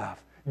need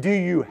of. Do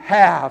you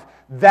have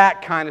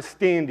that kind of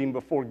standing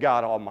before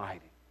God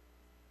Almighty?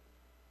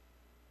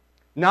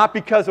 Not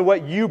because of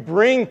what you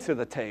bring to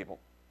the table,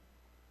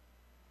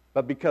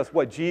 but because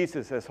what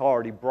Jesus has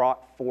already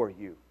brought for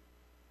you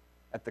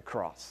at the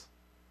cross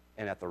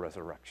and at the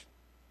resurrection.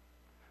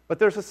 But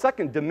there's a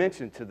second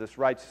dimension to this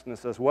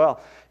righteousness as well,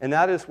 and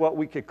that is what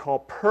we could call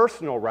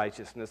personal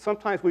righteousness.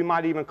 Sometimes we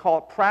might even call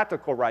it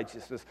practical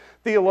righteousness.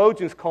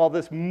 Theologians call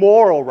this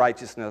moral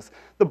righteousness.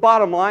 The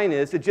bottom line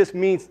is, it just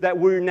means that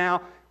we're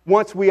now,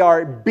 once we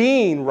are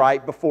being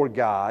right before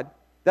God,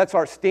 that's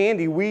our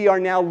standing, we are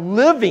now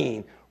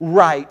living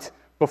right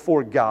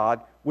before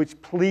God,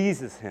 which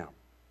pleases Him.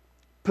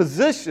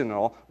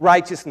 Positional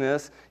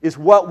righteousness is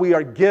what we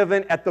are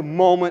given at the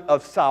moment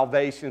of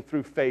salvation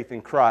through faith in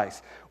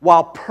Christ,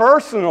 while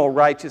personal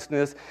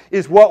righteousness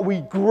is what we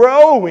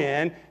grow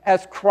in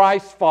as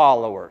Christ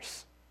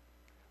followers.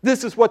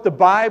 This is what the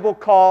Bible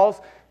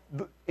calls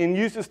and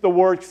uses the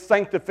word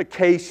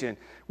sanctification,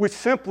 which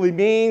simply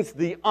means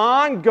the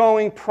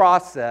ongoing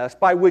process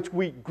by which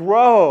we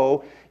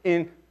grow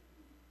in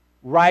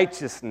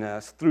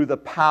righteousness through the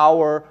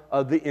power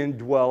of the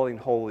indwelling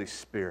Holy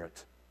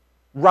Spirit.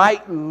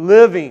 Right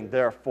living,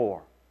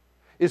 therefore,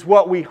 is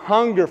what we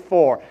hunger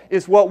for,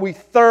 is what we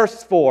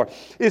thirst for.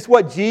 It's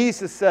what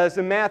Jesus says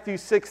in Matthew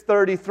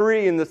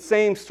 6:33 in the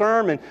same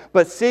sermon,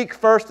 but seek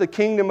first the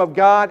kingdom of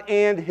God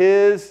and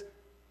His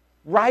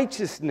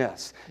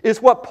righteousness. It's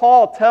what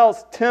Paul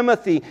tells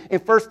Timothy in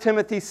 1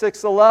 Timothy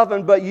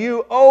 6:11, but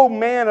you, O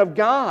man of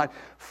God,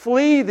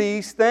 flee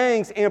these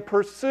things and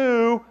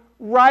pursue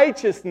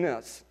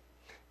righteousness.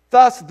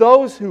 Thus,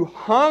 those who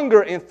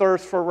hunger and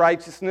thirst for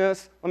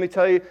righteousness, let me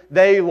tell you,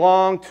 they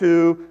long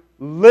to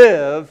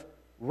live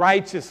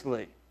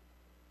righteously.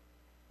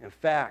 In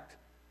fact,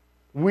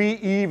 we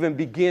even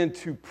begin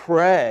to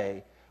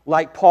pray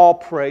like Paul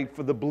prayed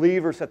for the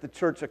believers at the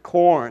church of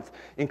Corinth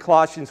in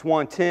Colossians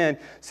 1:10,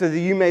 so that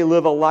you may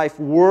live a life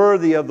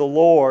worthy of the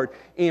Lord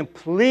and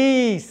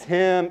please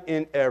Him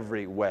in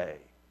every way.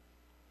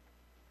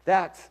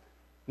 That's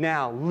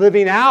now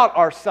living out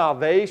our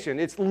salvation.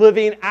 It's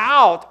living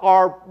out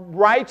our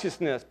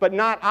righteousness, but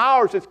not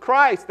ours. It's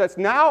Christ that's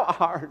now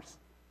ours.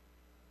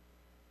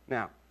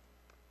 Now,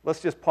 let's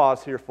just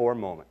pause here for a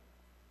moment.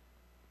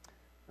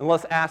 And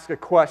let's ask a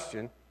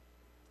question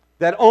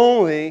that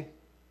only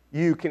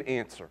you can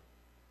answer.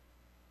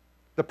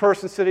 The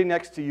person sitting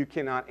next to you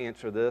cannot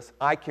answer this.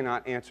 I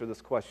cannot answer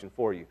this question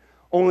for you.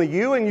 Only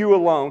you and you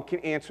alone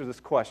can answer this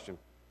question.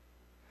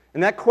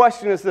 And that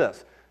question is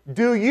this: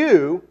 Do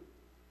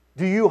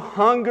you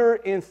hunger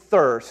and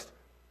thirst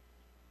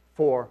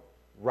for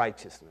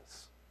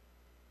righteousness?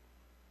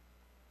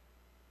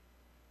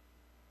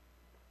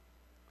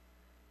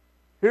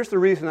 Here's the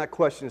reason that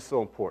question is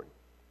so important.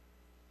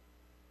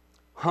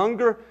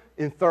 Hunger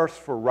and thirst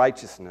for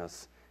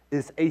righteousness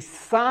is a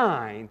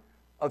sign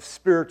of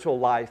spiritual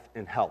life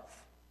and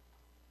health.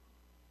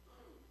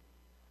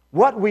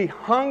 What we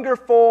hunger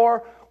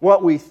for,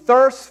 what we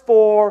thirst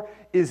for,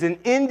 is an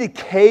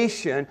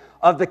indication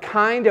of the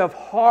kind of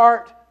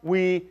heart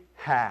we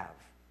have.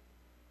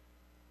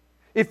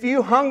 If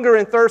you hunger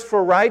and thirst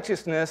for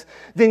righteousness,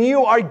 then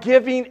you are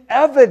giving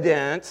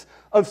evidence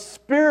of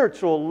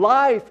spiritual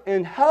life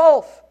and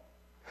health.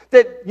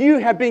 That you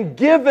have been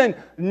given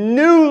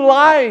new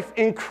life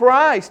in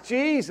Christ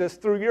Jesus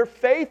through your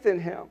faith in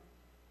Him.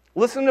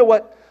 Listen to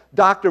what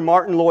Dr.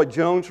 Martin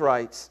Lloyd-Jones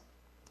writes.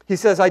 He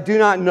says, I do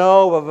not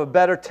know of a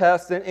better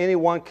test than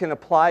anyone can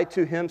apply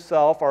to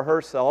himself or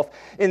herself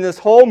in this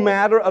whole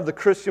matter of the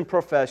Christian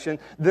profession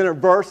than a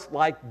verse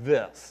like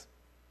this.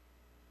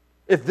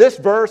 If this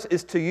verse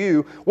is to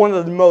you one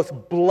of the most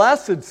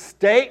blessed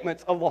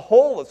statements of the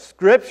whole of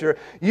Scripture,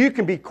 you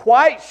can be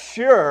quite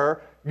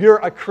sure you're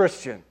a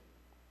Christian.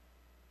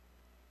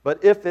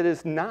 But if it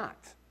is not,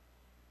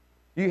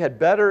 you had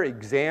better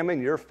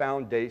examine your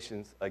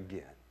foundations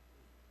again.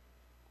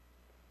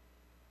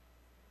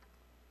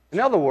 In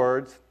other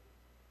words,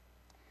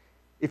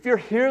 if you're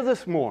here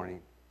this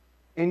morning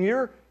and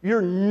you're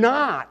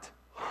not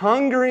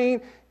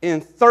hungering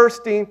and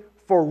thirsting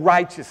for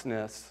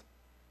righteousness,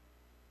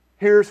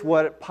 here's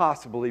what it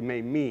possibly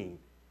may mean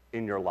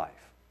in your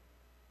life.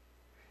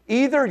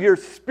 Either you're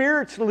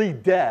spiritually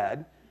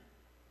dead,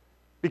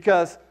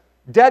 because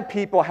dead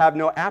people have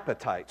no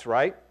appetites,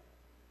 right?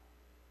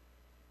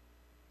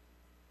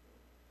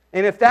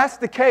 And if that's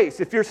the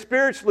case, if you're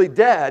spiritually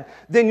dead,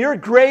 then your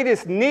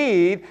greatest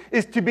need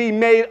is to be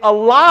made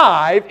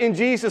alive in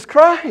Jesus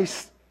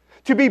Christ,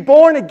 to be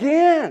born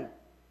again.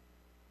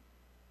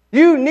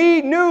 You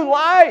need new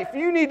life.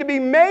 You need to be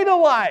made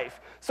alive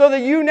so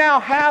that you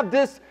now have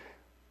this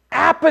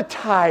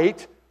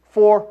appetite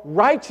for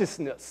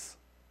righteousness.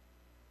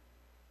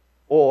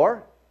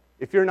 Or,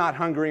 if you're not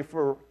hungering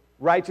for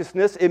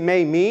righteousness, it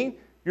may mean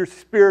you're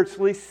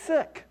spiritually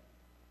sick.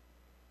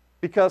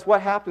 Because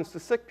what happens to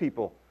sick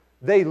people?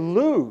 They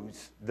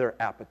lose their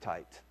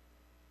appetite.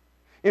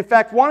 In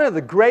fact, one of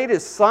the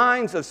greatest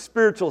signs of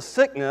spiritual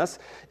sickness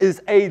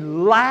is a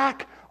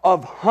lack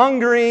of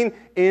hungering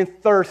and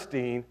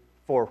thirsting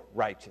for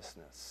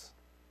righteousness.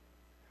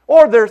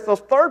 Or there's the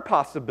third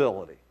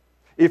possibility.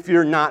 If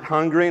you're not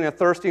hungry and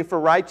thirsting for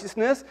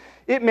righteousness,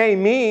 it may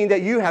mean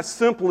that you have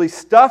simply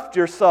stuffed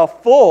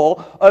yourself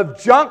full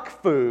of junk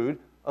food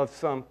of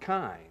some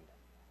kind.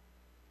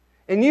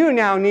 And you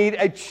now need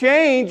a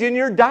change in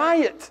your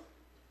diet.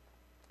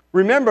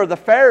 Remember, the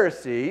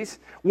Pharisees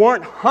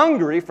weren't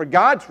hungry for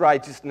God's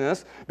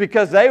righteousness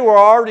because they were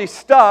already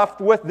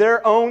stuffed with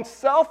their own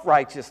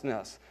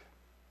self-righteousness.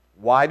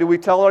 Why do we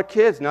tell our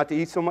kids not to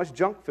eat so much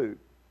junk food?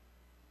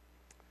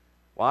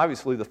 Well,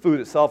 obviously, the food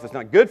itself is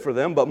not good for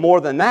them, but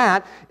more than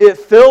that, it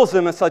fills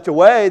them in such a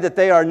way that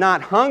they are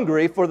not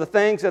hungry for the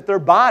things that their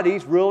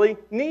bodies really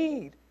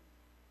need.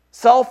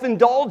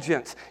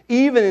 Self-indulgence,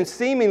 even in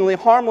seemingly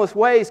harmless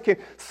ways, can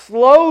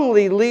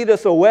slowly lead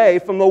us away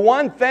from the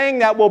one thing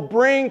that will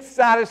bring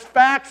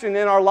satisfaction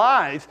in our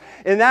lives,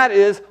 and that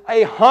is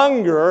a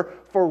hunger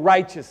for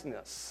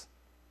righteousness.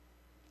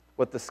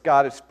 What the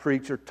Scottish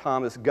preacher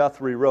Thomas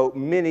Guthrie wrote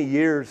many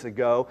years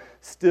ago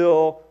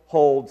still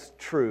holds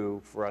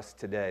true for us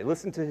today.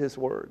 Listen to his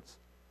words.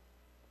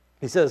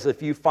 He says,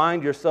 if you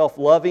find yourself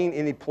loving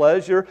any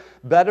pleasure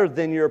better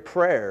than your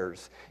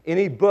prayers,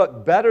 any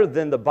book better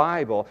than the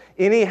Bible,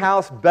 any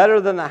house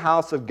better than the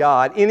house of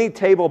God, any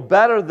table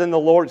better than the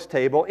Lord's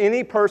table,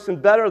 any person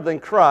better than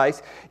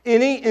Christ,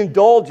 any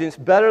indulgence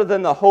better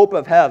than the hope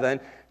of heaven,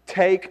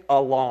 take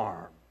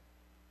alarm.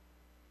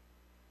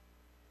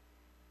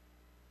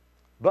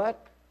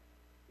 But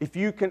if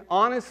you can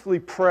honestly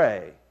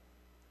pray,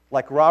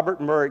 like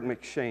Robert Murray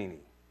McChaney,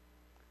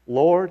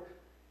 Lord,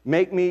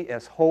 make me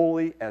as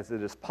holy as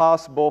it is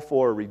possible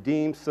for a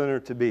redeemed sinner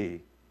to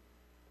be,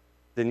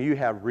 then you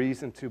have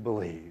reason to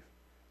believe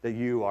that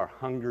you are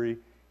hungry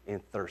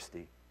and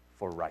thirsty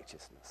for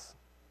righteousness.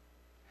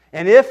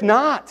 And if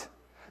not,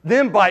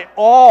 then by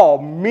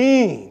all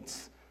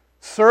means,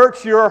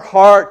 search your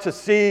heart to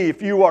see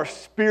if you are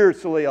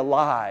spiritually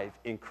alive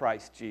in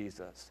Christ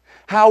Jesus.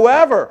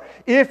 However,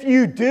 if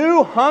you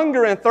do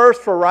hunger and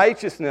thirst for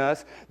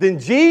righteousness, then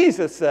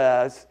Jesus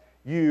says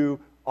you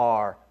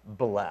are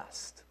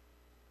blessed.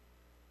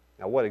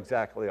 Now, what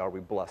exactly are we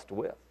blessed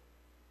with?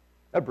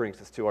 That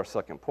brings us to our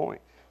second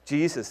point.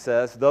 Jesus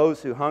says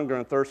those who hunger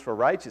and thirst for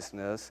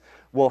righteousness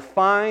will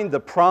find the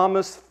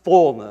promised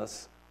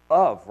fullness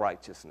of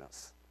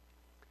righteousness.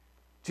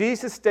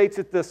 Jesus states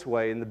it this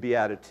way in the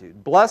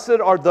Beatitude.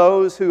 Blessed are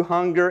those who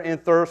hunger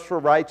and thirst for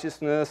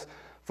righteousness,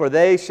 for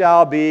they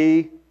shall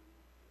be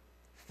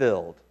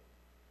filled.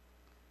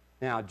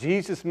 Now,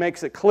 Jesus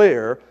makes it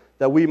clear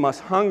that we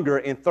must hunger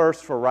and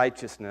thirst for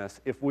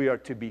righteousness if we are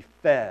to be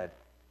fed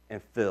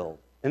and filled.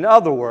 In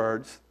other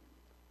words,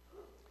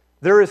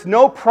 there is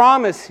no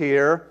promise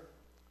here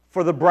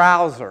for the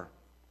browser.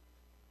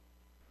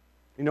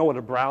 You know what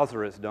a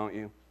browser is, don't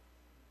you?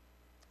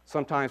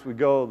 Sometimes we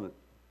go to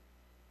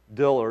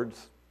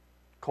Dillard's,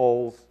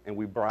 Kohl's, and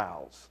we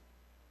browse.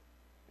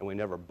 And we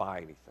never buy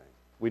anything.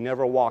 We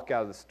never walk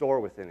out of the store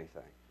with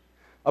anything.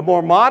 A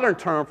more modern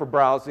term for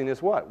browsing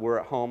is what? We're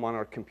at home on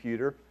our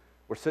computer.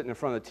 We're sitting in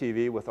front of the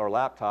TV with our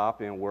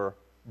laptop, and we're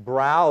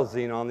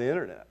browsing on the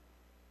internet.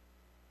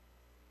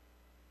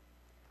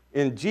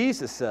 And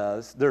Jesus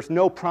says there's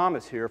no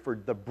promise here for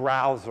the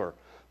browser,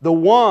 the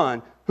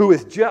one who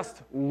is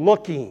just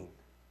looking,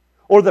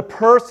 or the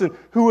person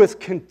who is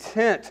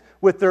content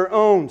with their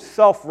own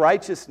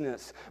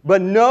self-righteousness.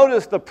 But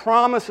notice the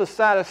promise of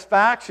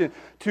satisfaction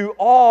to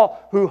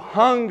all who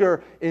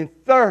hunger and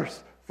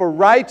thirst for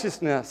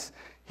righteousness.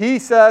 He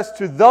says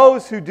to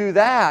those who do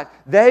that,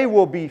 they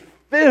will be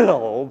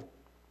filled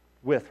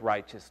with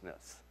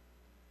righteousness.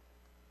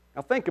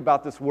 Now think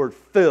about this word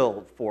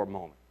filled for a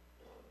moment.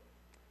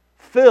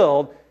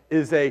 Filled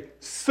is a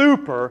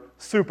super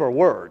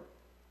word.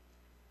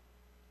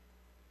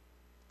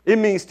 It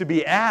means to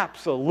be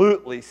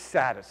absolutely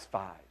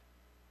satisfied.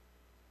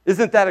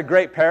 Isn't that a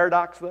great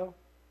paradox, though?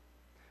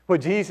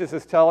 What Jesus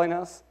is telling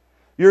us?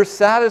 You're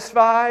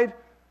satisfied,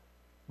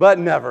 but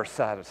never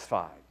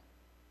satisfied.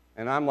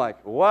 And I'm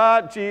like,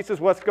 what, Jesus?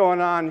 What's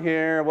going on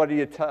here? What are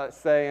you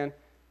saying?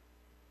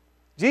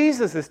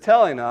 Jesus is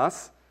telling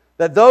us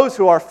that those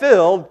who are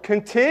filled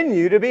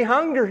continue to be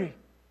hungry.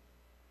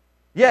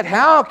 Yet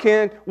how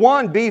can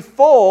one be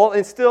full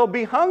and still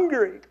be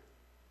hungry?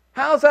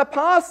 How is that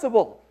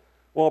possible?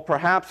 Well,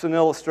 perhaps an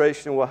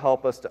illustration will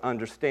help us to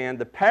understand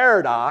the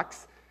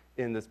paradox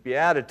in this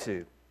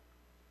beatitude.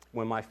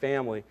 When my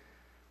family,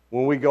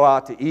 when we go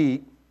out to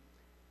eat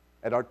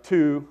at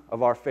two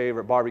of our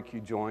favorite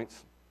barbecue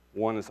joints,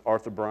 one is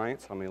Arthur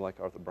Bryant's. How many like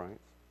Arthur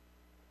Bryant's?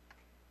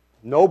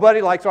 Nobody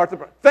likes Arthur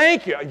Bryant.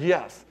 Thank you.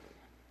 Yes.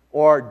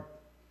 Or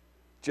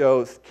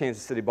Joe's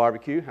Kansas City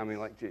Barbecue. How many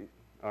like Joe?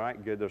 All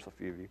right, good. There's a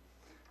few of you.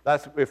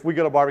 If we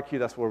go to barbecue,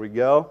 that's where we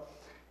go.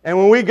 And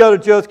when we go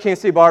to Joe's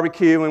Kansas City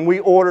Barbecue and we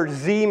order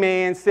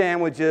Z-Man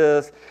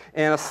sandwiches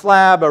and a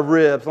slab of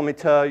ribs, let me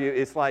tell you,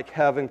 it's like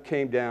heaven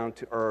came down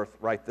to earth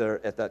right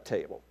there at that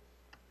table.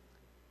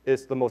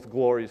 It's the most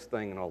glorious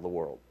thing in all the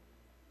world.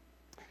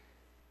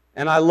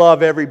 And I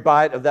love every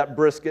bite of that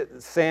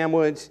brisket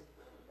sandwich,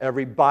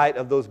 every bite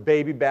of those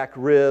baby back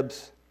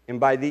ribs. And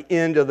by the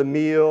end of the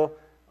meal,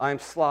 I'm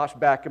sloshed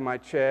back in my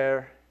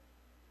chair.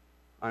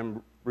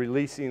 I'm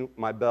releasing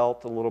my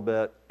belt a little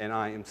bit, and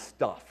I am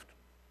stuffed.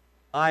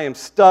 I am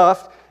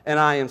stuffed, and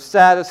I am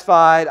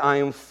satisfied. I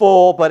am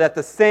full, but at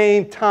the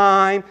same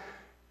time,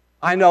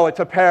 I know it's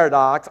a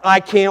paradox. I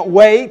can't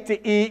wait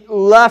to eat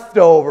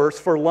leftovers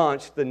for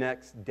lunch the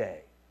next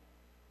day.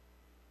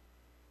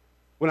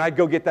 When I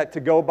go get that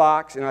to-go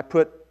box and I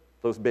put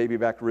those baby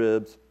back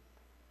ribs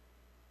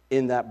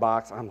in that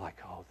box, I'm like,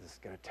 oh, this is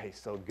going to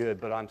taste so good,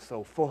 but I'm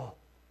so full.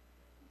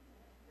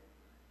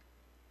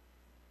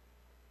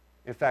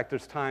 In fact,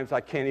 there's times I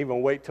can't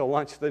even wait till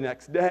lunch the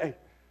next day.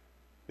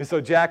 And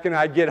so Jack and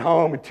I get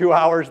home, and 2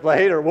 hours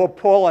later, we're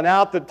pulling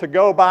out the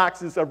to-go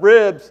boxes of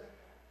ribs,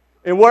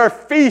 and we're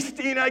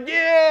feasting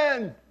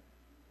again.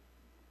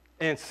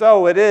 And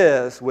so it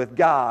is with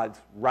God's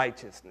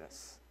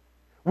righteousness.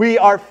 We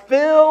are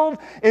filled,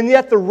 and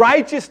yet the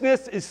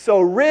righteousness is so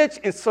rich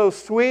and so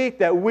sweet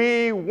that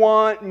we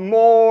want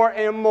more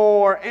and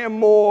more and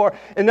more.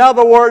 In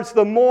other words,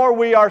 the more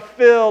we are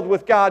filled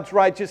with God's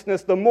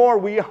righteousness, the more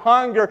we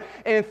hunger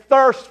and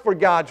thirst for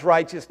God's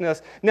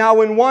righteousness.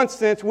 Now, in one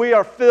sense, we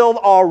are filled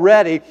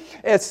already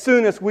as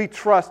soon as we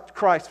trust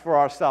Christ for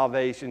our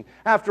salvation.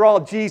 After all,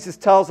 Jesus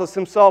tells us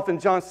himself in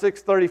John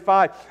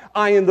 6:35,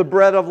 I am the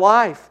bread of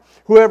life.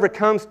 Whoever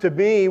comes to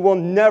me will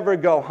never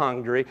go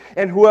hungry,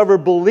 and whoever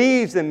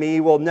believes in me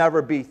will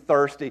never be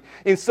thirsty.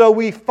 And so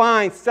we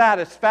find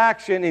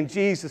satisfaction in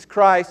Jesus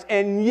Christ,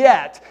 and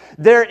yet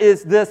there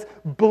is this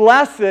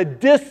blessed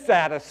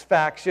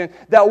dissatisfaction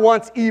that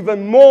wants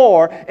even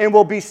more and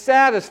will be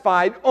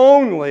satisfied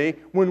only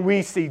when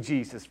we see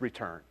Jesus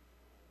return.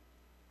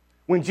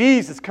 When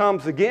Jesus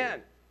comes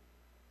again.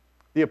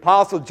 The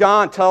Apostle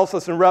John tells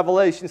us in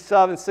Revelation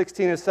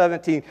 7:16 and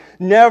 17,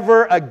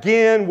 never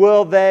again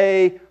will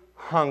they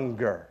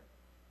hunger.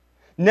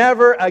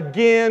 Never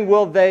again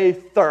will they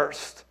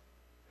thirst.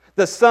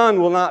 The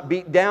sun will not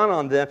beat down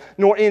on them,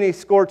 nor any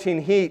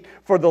scorching heat,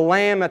 for the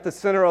Lamb at the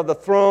center of the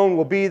throne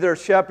will be their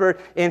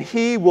shepherd, and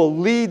he will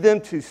lead them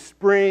to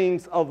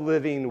springs of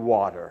living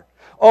water.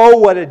 Oh,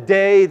 what a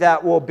day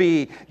that will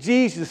be.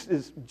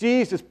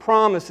 Jesus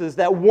promises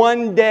that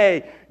one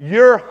day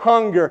your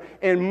hunger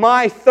and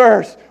my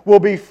thirst will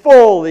be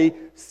fully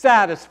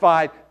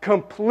satisfied,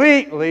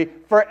 completely,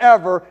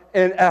 forever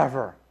and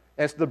ever.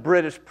 As the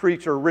British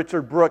preacher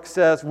Richard Brooks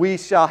says, we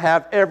shall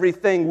have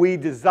everything we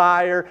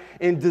desire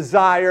and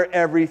desire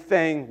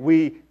everything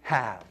we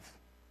have.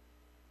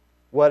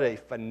 What a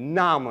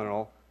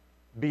phenomenal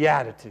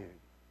beatitude.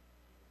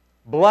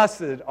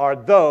 Blessed are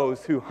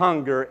those who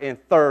hunger and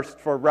thirst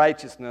for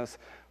righteousness,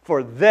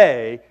 for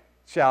they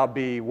shall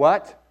be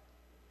what?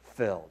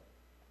 Filled.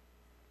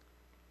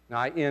 Now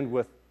I end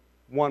with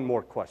one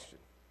more question.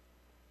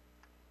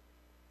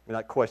 And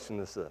that question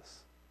is this.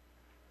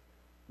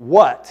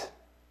 What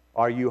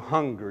are you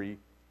hungry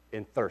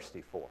and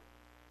thirsty for?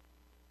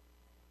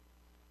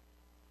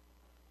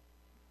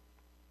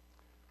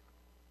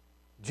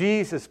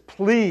 Jesus'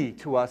 plea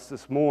to us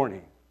this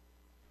morning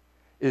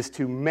is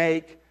to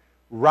make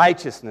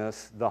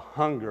righteousness the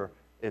hunger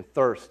and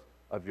thirst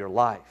of your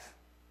life.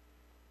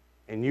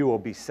 And you will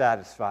be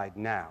satisfied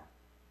now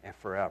and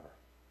forever.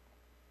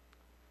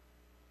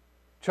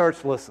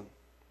 Church, listen.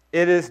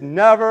 It is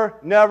never,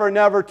 never,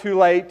 never too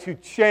late to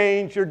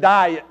change your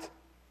diet.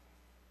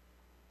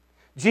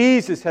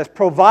 Jesus has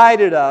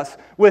provided us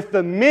with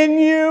the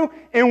menu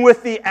and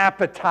with the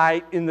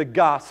appetite in the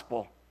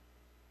gospel.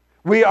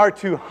 We are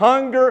to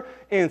hunger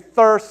and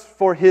thirst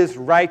for His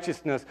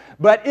righteousness.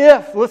 But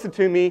if, listen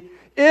to me,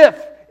 if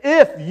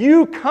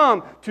you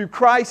come to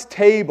Christ's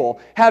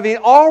table having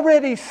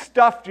already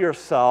stuffed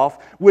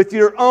yourself with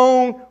your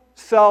own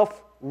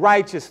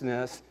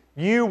self-righteousness,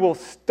 you will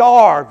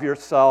starve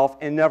yourself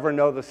and never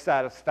know the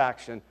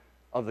satisfaction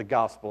of the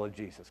gospel of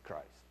Jesus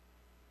Christ.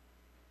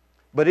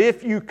 But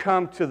if you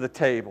come to the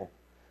table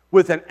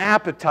with an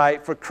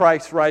appetite for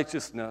Christ's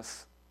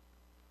righteousness,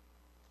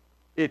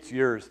 it's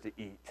yours to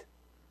eat.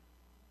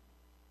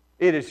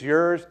 It is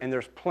yours, and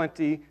there's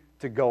plenty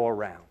to go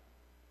around.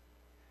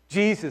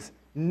 Jesus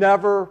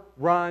never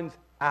runs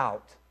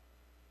out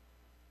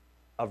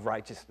of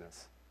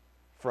righteousness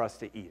for us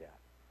to eat at.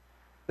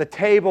 The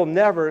table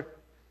never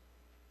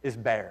is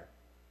bare.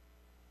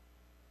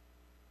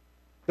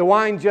 The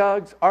wine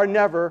jugs are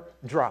never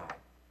dry.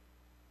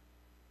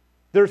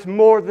 There's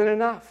more than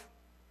enough.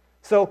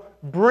 So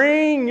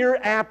bring your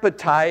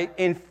appetite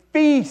and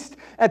feast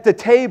at the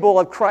table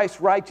of Christ's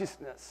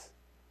righteousness.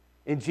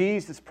 And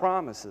Jesus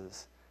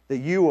promises that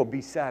you will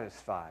be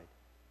satisfied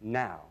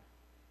now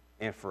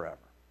and forever.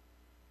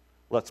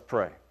 Let's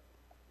pray.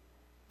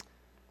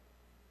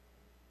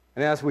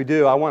 And as we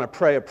do, I want to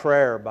pray a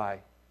prayer by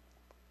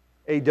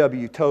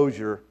A.W.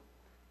 Tozer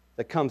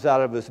that comes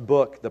out of his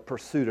book, The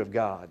Pursuit of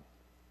God.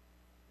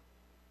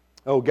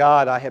 Oh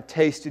God, I have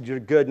tasted your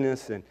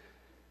goodness, and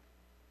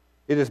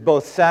it has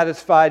both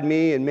satisfied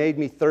me and made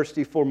me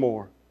thirsty for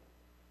more.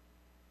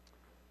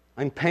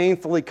 I'm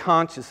painfully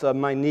conscious of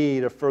my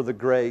need of further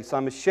grace.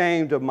 I'm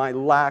ashamed of my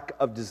lack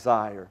of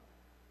desire.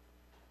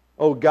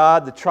 Oh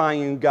God, the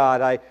triune God,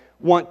 I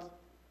want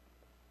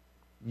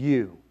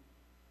you.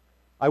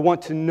 I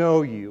want to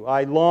know you.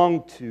 I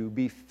long to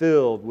be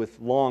filled with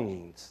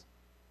longings.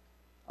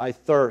 I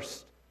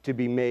thirst to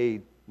be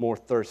made more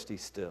thirsty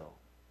still.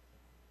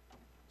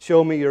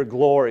 Show me your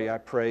glory, I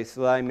pray,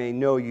 so that I may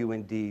know you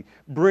indeed.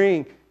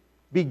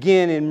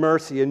 Begin in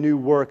mercy a new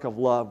work of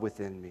love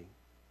within me.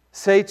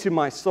 Say to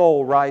my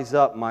soul, rise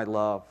up, my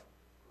love,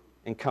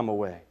 and come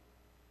away.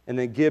 And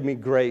then give me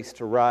grace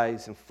to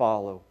rise and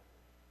follow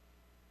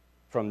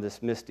from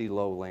this misty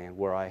lowland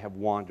where I have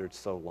wandered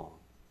so long.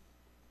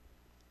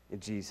 In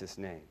Jesus'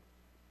 name,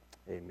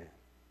 amen.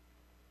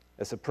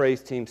 As the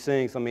praise team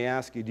sings, let me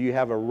ask you, do you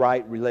have a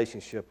right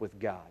relationship with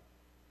God?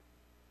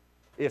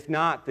 If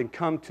not, then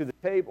come to the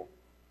table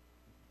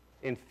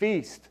and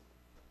feast.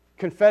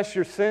 Confess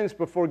your sins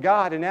before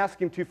God and ask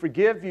Him to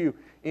forgive you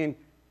and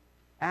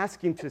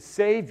ask Him to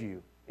save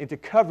you and to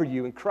cover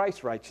you in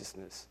Christ's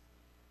righteousness.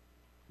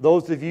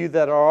 Those of you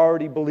that are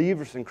already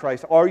believers in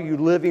Christ, are you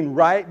living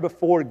right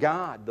before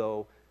God,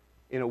 though,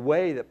 in a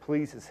way that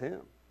pleases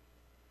Him?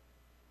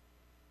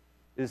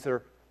 Is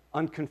there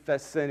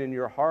unconfessed sin in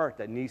your heart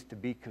that needs to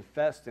be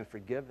confessed and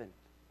forgiven?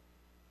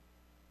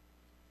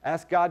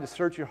 Ask God to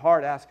search your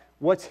heart. Ask,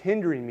 what's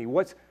hindering me?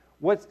 What's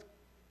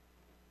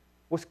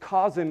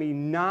causing me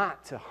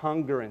not to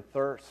hunger and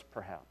thirst,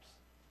 perhaps?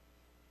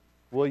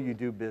 Will you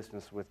do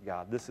business with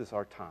God? This is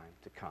our time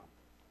to come.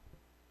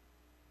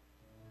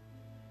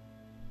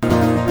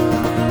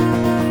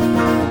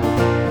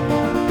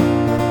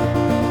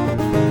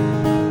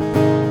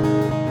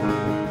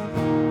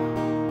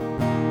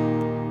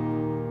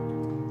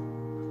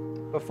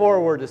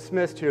 Before we're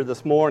dismissed here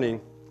this morning,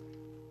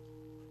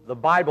 the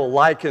Bible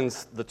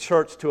likens the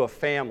church to a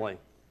family.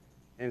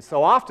 And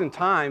so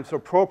oftentimes,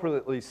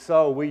 appropriately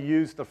so, we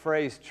use the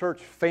phrase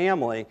church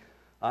family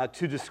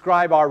to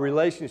describe our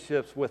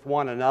relationships with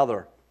one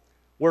another.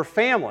 We're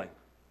family.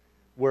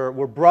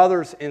 We're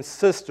brothers and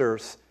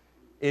sisters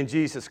in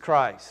Jesus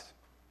Christ.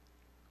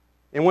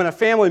 And when a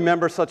family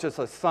member, such as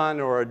a son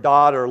or a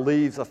daughter,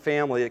 leaves a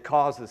family, it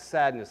causes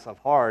sadness of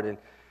heart. And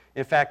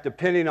in fact,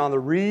 depending on the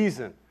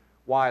reason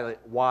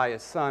why a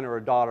son or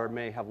a daughter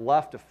may have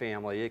left a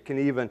family, it can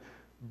even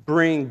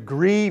bring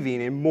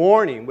grieving and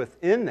mourning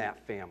within that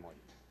family.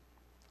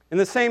 And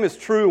the same is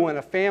true when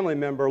a family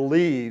member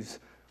leaves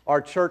our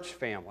church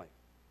family,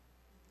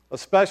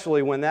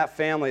 especially when that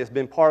family has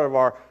been part of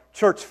our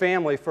church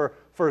family for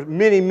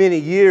many, many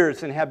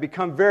years and have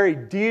become very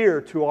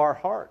dear to our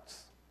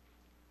hearts.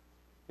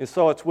 And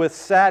so it's with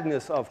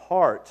sadness of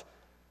heart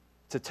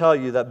to tell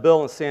you that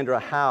Bill and Sandra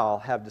Howell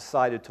have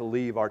decided to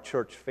leave our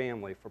church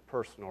family for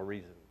personal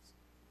reasons.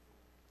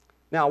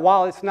 Now,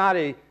 while it's not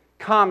a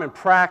common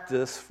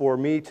practice for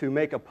me to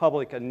make a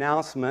public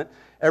announcement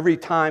every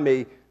time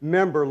a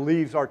member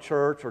leaves our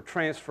church or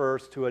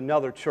transfers to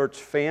another church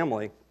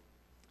family,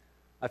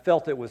 I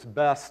felt it was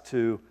best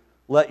to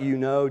let you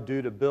know,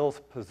 due to Bill's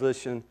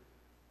position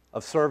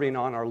of serving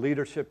on our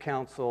leadership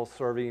council,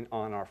 serving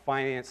on our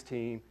finance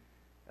team,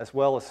 as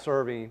well as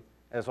serving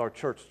as our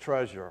church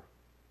treasurer,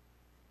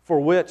 for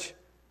which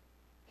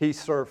he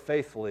served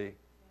faithfully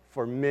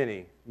for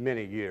many,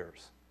 many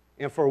years,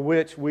 and for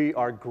which we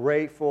are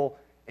grateful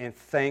and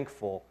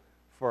thankful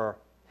for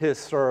his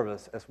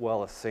service as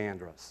well as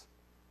Sandra's.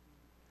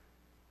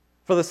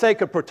 For the sake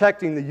of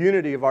protecting the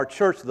unity of our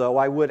church, though,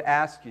 I would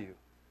ask you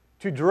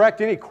to direct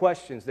any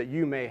questions that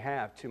you may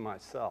have to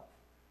myself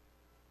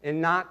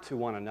and not to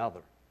one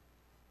another.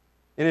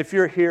 And if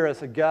you're here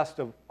as a guest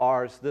of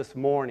ours this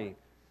morning,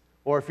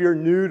 or if you're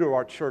new to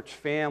our church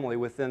family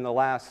within the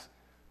last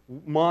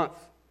month,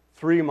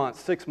 3 months,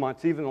 6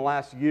 months, even the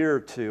last year or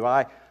two,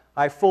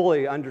 I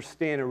fully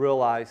understand and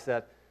realize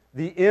that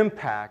the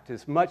impact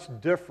is much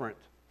different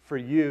for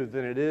you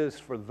than it is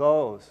for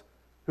those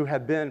who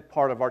have been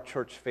part of our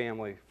church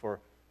family for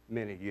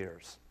many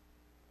years.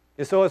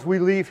 And so as we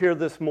leave here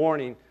this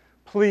morning,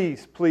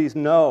 please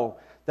know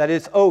that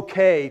it's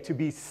okay to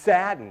be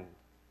saddened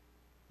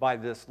by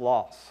this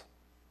loss.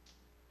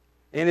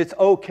 And it's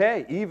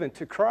okay even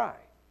to cry.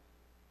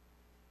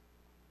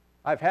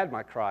 I've had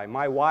my cry.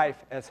 My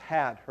wife has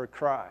had her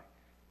cry.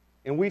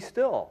 And we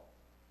still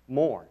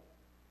mourn.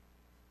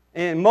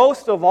 And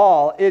most of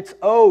all, it's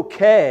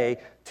okay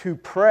to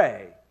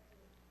pray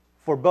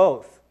for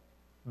both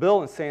Bill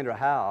and Sandra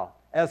Howell,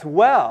 as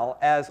well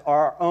as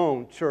our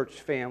own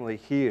church family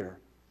here,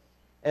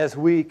 as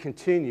we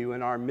continue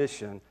in our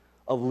mission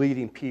of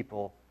leading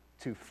people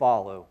to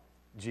follow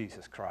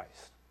Jesus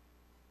Christ.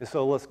 And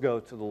so let's go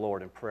to the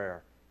Lord in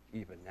prayer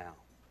even now.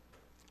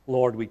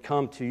 Lord, we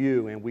come to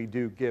you and we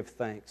do give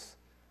thanks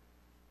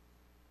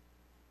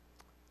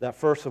that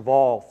first of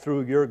all,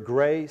 through your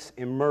grace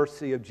and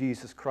mercy of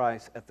Jesus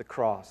Christ at the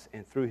cross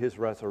and through his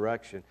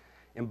resurrection,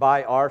 and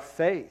by our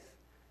faith,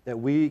 that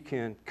we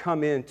can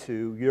come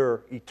into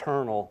your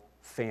eternal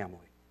family,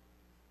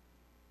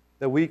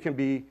 that we can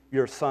be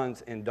your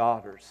sons and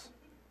daughters.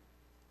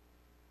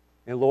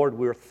 And Lord,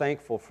 we're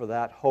thankful for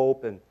that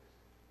hope and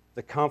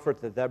the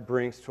comfort that that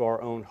brings to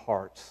our own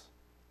hearts,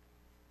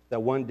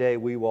 that one day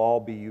we will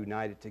all be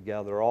united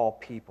together, all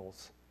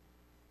peoples,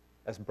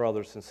 as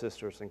brothers and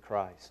sisters in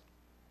Christ.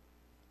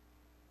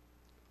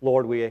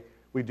 Lord, we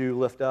we do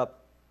lift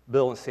up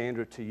Bill and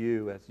Sandra to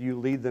you as you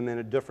lead them in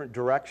a different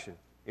direction.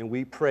 And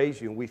we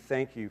praise you and we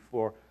thank you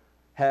for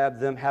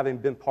them having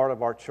been part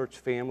of our church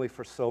family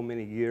for so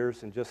many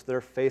years and just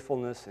their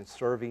faithfulness in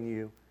serving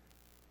you.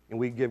 And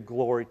we give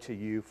glory to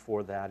you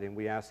for that. And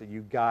we ask that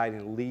you guide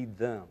and lead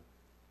them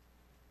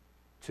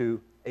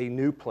to a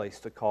new place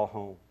to call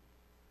home,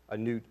 a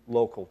new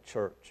local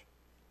church.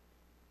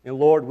 And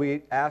Lord,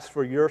 we ask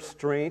for your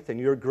strength and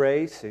your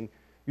grace and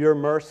your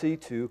mercy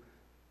to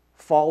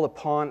fall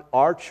upon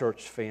our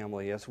church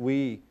family as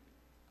we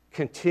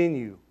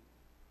continue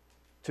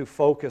to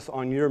focus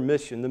on your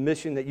mission, the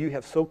mission that you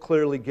have so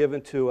clearly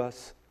given to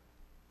us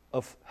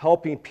of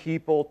helping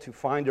people to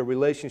find a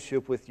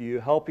relationship with you,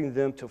 helping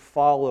them to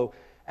follow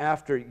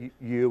after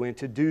you and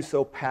to do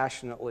so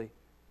passionately.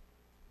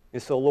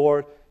 And so,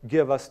 Lord,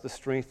 give us the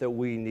strength that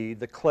we need,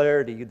 the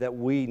clarity that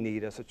we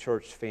need as a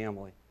church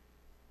family.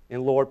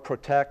 And Lord,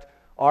 protect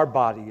our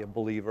body of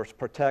believers,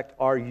 protect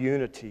our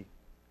unity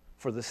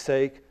for the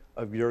sake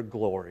of your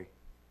glory.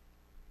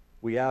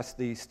 We ask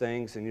these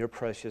things in your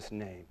precious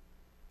name.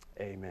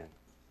 Amen.